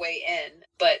elbow her way in,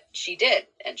 but she did,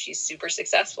 and she's super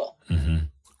successful. Mm-hmm.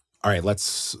 All right,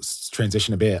 let's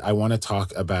transition a bit. I want to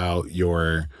talk about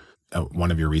your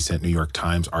one of your recent New York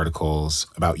Times articles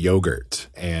about yogurt.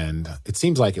 And it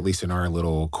seems like, at least in our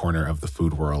little corner of the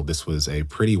food world, this was a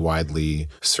pretty widely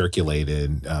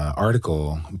circulated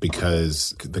article,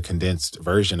 because the condensed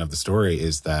version of the story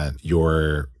is that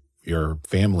your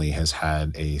family has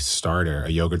had a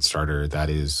yogurt starter that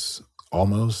is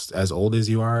almost as old as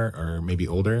you are, or maybe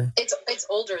older. It's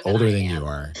older than you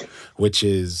are, which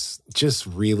is just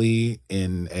really,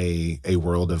 in a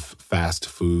world of fast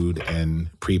food and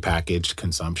prepackaged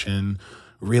consumption,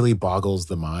 really boggles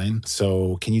the mind.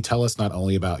 So can you tell us not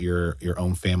only about your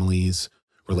own family's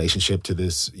relationship to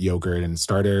this yogurt and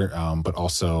starter, but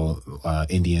also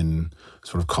Indian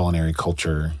sort of culinary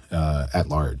culture at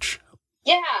large?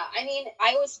 Yeah, I mean,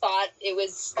 I always thought it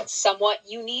was somewhat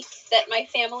unique that my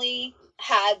family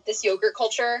had this yogurt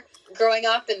culture growing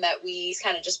up, and that we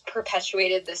kind of just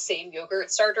perpetuated the same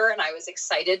yogurt starter. And I was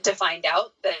excited to find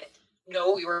out that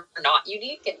no, we were not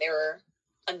unique, and there were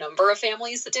a number of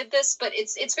families that did this. But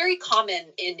it's very common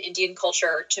in Indian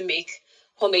culture to make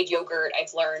homemade yogurt.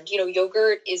 I've learned, you know,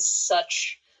 yogurt is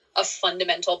such a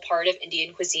fundamental part of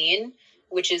Indian cuisine,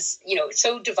 which is, you know,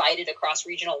 so divided across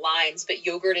regional lines, but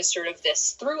yogurt is sort of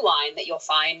this through line that you'll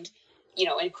find, you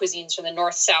know, in cuisines from the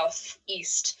north, south,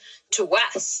 east to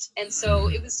west. And so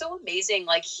it was so amazing,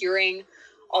 like hearing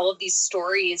all of these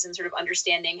stories and sort of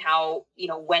understanding how, you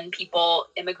know, when people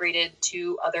immigrated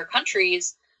to other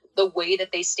countries, the way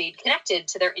that they stayed connected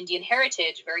to their Indian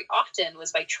heritage very often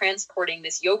was by transporting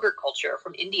this yogurt culture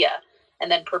from India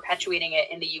and then perpetuating it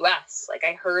in the US. Like,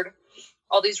 I heard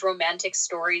all these romantic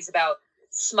stories about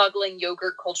smuggling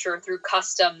yogurt culture through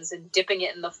customs and dipping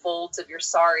it in the folds of your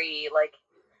sari. Like,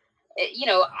 you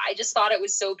know, I just thought it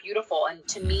was so beautiful. And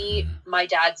to me, my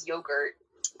dad's yogurt,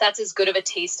 that's as good of a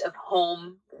taste of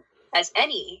home as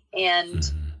any. And,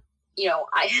 you know,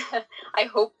 I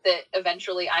hope that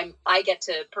eventually I get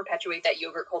to perpetuate that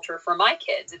yogurt culture for my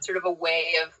kids. It's sort of a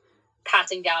way of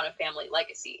passing down a family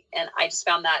legacy. And I just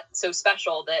found that so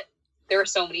special that there are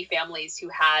so many families who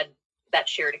had that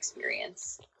shared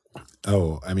experience.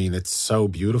 Oh, I mean, it's so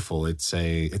beautiful. It's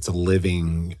a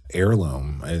living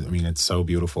heirloom. I mean, it's so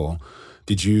beautiful.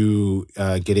 Did you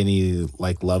get any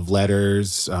like love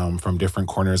letters from different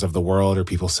corners of the world, or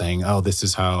people saying, "Oh, this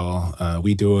is how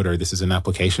we do it," or "This is an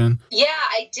application"? Yeah,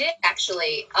 I did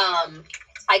actually.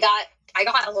 I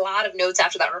got a lot of notes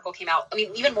after that article came out. I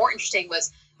mean, even more interesting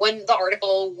was when the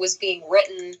article was being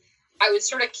written, I was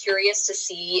sort of curious to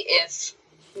see if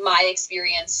my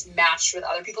experience matched with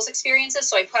other people's experiences.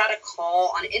 So I put out a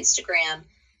call on Instagram,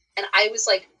 and I was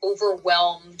like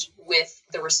overwhelmed with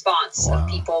the response of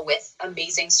people with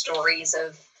amazing stories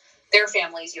of their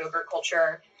family's yogurt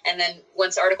culture. And then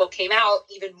once the article came out,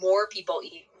 even more people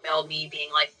emailed me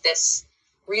being like, this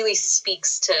really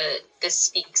speaks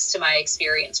to my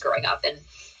experience growing up. And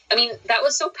I mean, that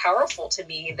was so powerful to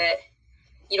me that,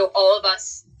 you know, all of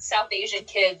us South Asian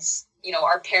kids, you know,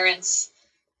 our parents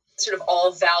sort of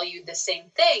all valued the same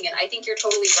thing. And I think you're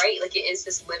totally right. Like, it is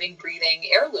this living, breathing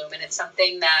heirloom, and it's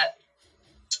something that,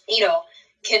 you know,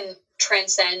 can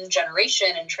transcend generation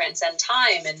and transcend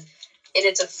time. And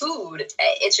it's a food.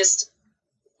 It's just,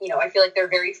 you know, I feel like there are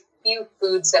very few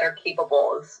foods that are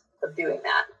capable of doing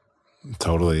that.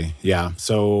 Totally. Yeah.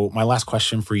 So my last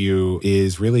question for you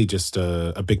is really just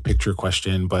a big picture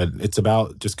question, but it's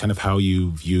about just kind of how you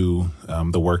view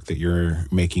the work that you're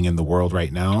making in the world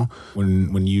right now.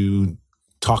 When you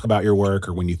talk about your work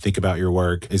or when you think about your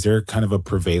work, is there kind of a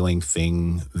prevailing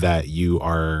thing that you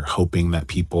are hoping that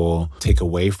people take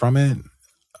away from it?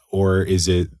 Or is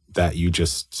it that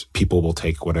people will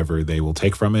take whatever they will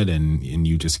take from it and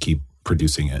you just keep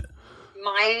producing it?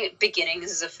 My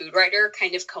beginnings as a food writer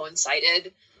kind of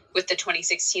coincided with the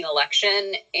 2016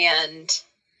 election. And,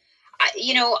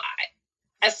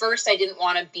 at first I didn't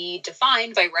want to be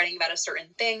defined by writing about a certain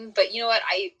thing. But you know what?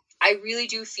 I really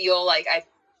do feel like I've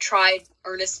tried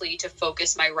earnestly to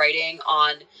focus my writing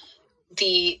on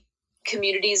the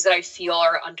communities that I feel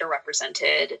are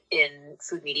underrepresented in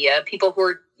food media, people who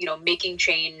are, making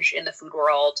change in the food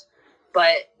world,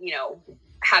 but,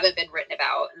 haven't been written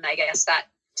about. And I guess that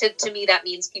to me, that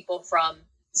means people from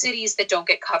cities that don't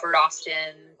get covered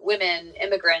often, women,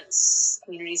 immigrants,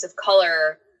 communities of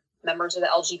color, members of the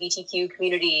LGBTQ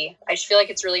community. I just feel like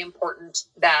it's really important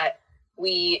that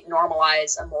we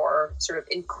normalize a more sort of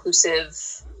inclusive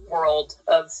world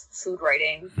of food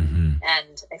writing.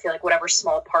 And I feel like whatever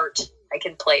small part I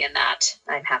can play in that,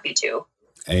 I'm happy to.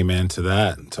 Amen to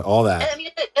that, to all that.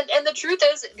 And, and the truth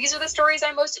is, these are the stories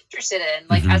I'm most interested in.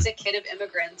 Like, as a kid of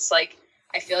immigrants, like,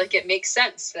 I feel like it makes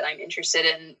sense that I'm interested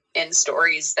in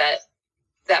stories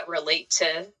that relate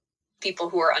to people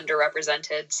who are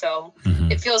underrepresented. So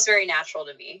it feels very natural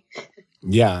to me.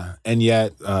 Yeah. And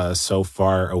yet so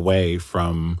far away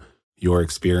from your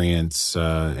experience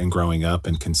in growing up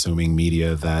and consuming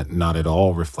media that not at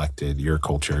all reflected your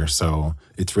culture. So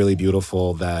it's really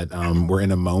beautiful that we're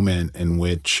in a moment in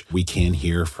which we can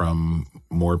hear from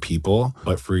more people.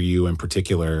 But for you in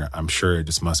particular, I'm sure it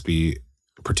just must be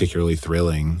particularly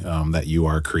thrilling that you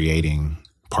are creating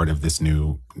part of this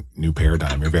new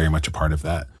paradigm. You're very much a part of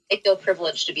that. I feel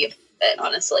privileged to be a part of it,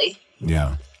 honestly.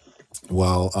 Yeah.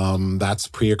 Well, that's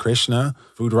Priya Krishna,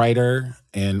 food writer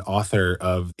and author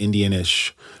of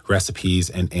Indianish Recipes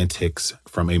and Antics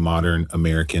from a Modern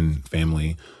American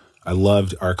Family. I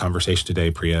loved our conversation today,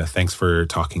 Priya. Thanks for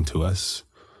talking to us.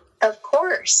 Of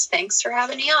course. Thanks for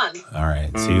having me on. All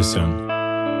right. See you soon.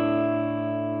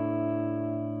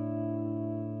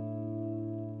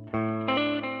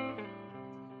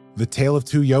 The Tale of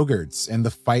Two Yogurts and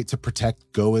the fight to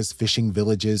protect Goa's fishing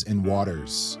villages and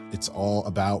waters. It's all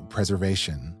about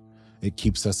preservation. It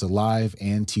keeps us alive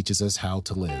and teaches us how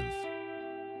to live.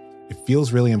 It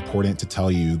feels really important to tell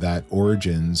you that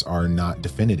origins are not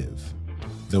definitive.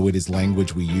 Though it is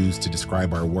language we use to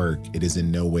describe our work, it is in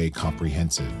no way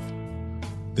comprehensive.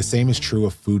 The same is true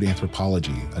of food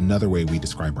anthropology, another way we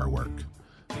describe our work.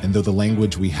 And though the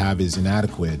language we have is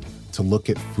inadequate, to look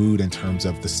at food in terms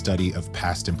of the study of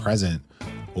past and present,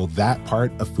 well, that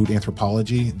part of food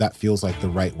anthropology, that feels like the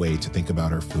right way to think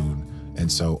about our food.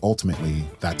 And so ultimately,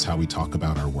 that's how we talk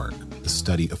about our work. The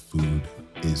study of food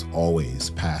is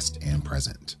always past and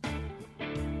present.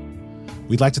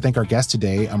 We'd like to thank our guest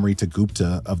today, Amrita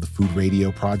Gupta of the Food Radio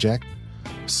Project,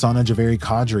 Sana Javeri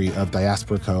Kadri of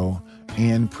Diaspora Co.,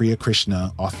 and Priya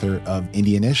Krishna, author of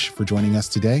Indianish, for joining us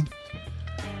today.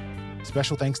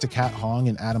 Special thanks to Kat Hong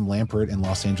and Adam Lampert in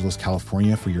Los Angeles,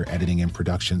 California for your editing and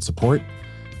production support,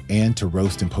 and to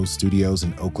Roast and Post Studios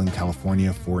in Oakland,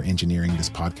 California for engineering this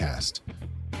podcast.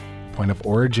 Point of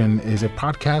Origin is a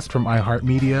podcast from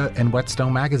iHeartMedia and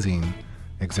Whetstone Magazine,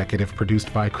 executive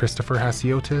produced by Christopher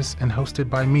Hasiotis and hosted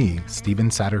by me, Stephen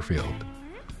Satterfield.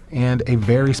 And a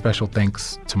very special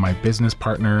thanks to my business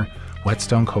partner,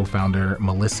 Whetstone co-founder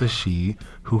Melissa Shee,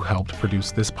 who helped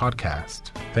produce this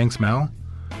podcast. Thanks, Mel.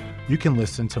 You can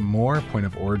listen to more Point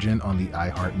of Origin on the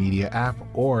iHeartMedia app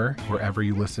or wherever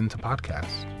you listen to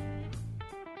podcasts.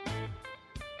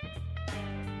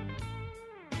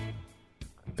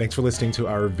 Thanks for listening to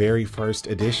our very first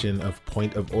edition of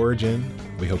Point of Origin.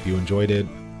 We hope you enjoyed it.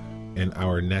 In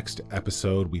our next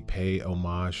episode, we pay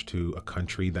homage to a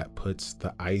country that puts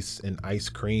the ice in ice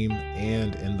cream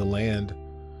and in the land.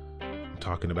 I'm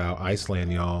talking about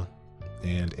Iceland, y'all.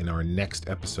 And in our next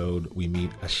episode, we meet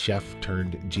a chef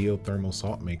turned geothermal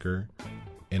salt maker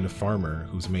and a farmer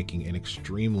who's making an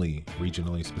extremely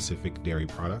regionally specific dairy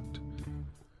product.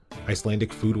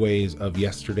 Icelandic foodways of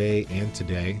yesterday and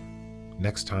today,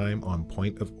 next time on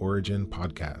Point of Origin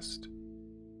podcast.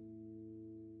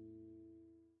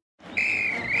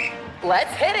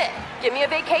 Let's hit it. Give me a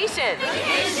vacation.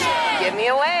 Give me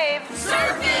a wave.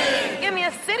 Surfing. Give me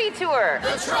a city tour.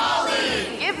 The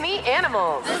trolley. Give me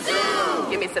animals. The zoo.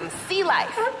 Give me some sea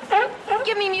life.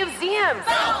 Give me museums.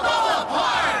 Balboa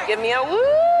Park. Give me a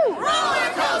woo. Roller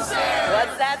coaster.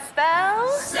 What's that spell?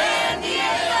 San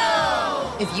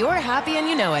Diego. If you're happy and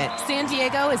you know it, San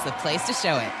Diego is the place to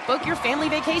show it. Book your family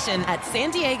vacation at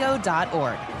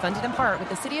sandiego.org. Funded in part with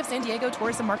the City of San Diego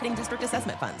Tourism Marketing District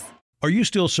Assessment Funds. Are you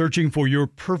still searching for your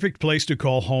perfect place to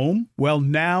call home? Well,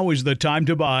 now is the time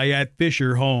to buy at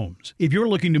Fisher Homes. If you're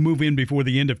looking to move in before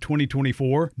the end of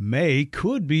 2024, May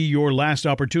could be your last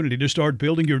opportunity to start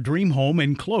building your dream home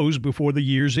and close before the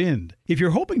year's end. If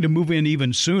you're hoping to move in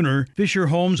even sooner, Fisher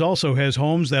Homes also has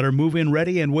homes that are move-in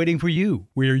ready and waiting for you,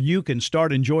 where you can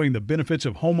start enjoying the benefits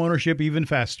of homeownership even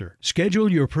faster.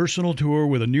 Schedule your personal tour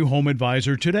with a new home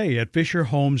advisor today at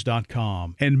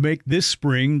FisherHomes.com and make this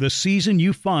spring the season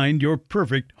you find your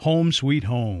perfect home sweet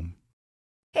home.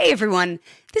 Hey everyone,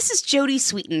 this is Jody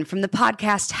Sweeten from the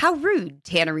podcast How Rude,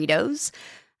 Tanneritos.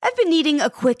 I've been needing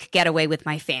a quick getaway with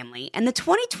my family, and the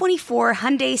 2024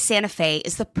 Hyundai Santa Fe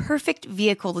is the perfect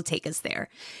vehicle to take us there.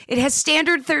 It has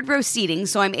standard third-row seating,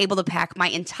 so I'm able to pack my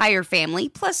entire family,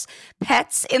 plus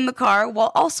pets, in the car,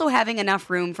 while also having enough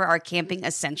room for our camping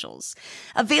essentials.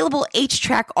 Available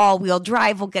H-Track all-wheel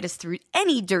drive will get us through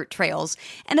any dirt trails,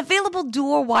 and available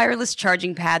dual wireless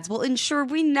charging pads will ensure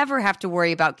we never have to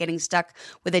worry about getting stuck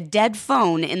with a dead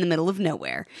phone in the middle of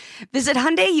nowhere. Visit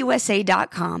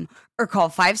HyundaiUSA.com or call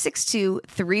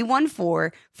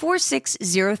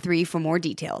 562-314-4603 for more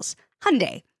details.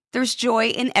 Hyundai, there's joy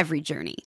in every journey.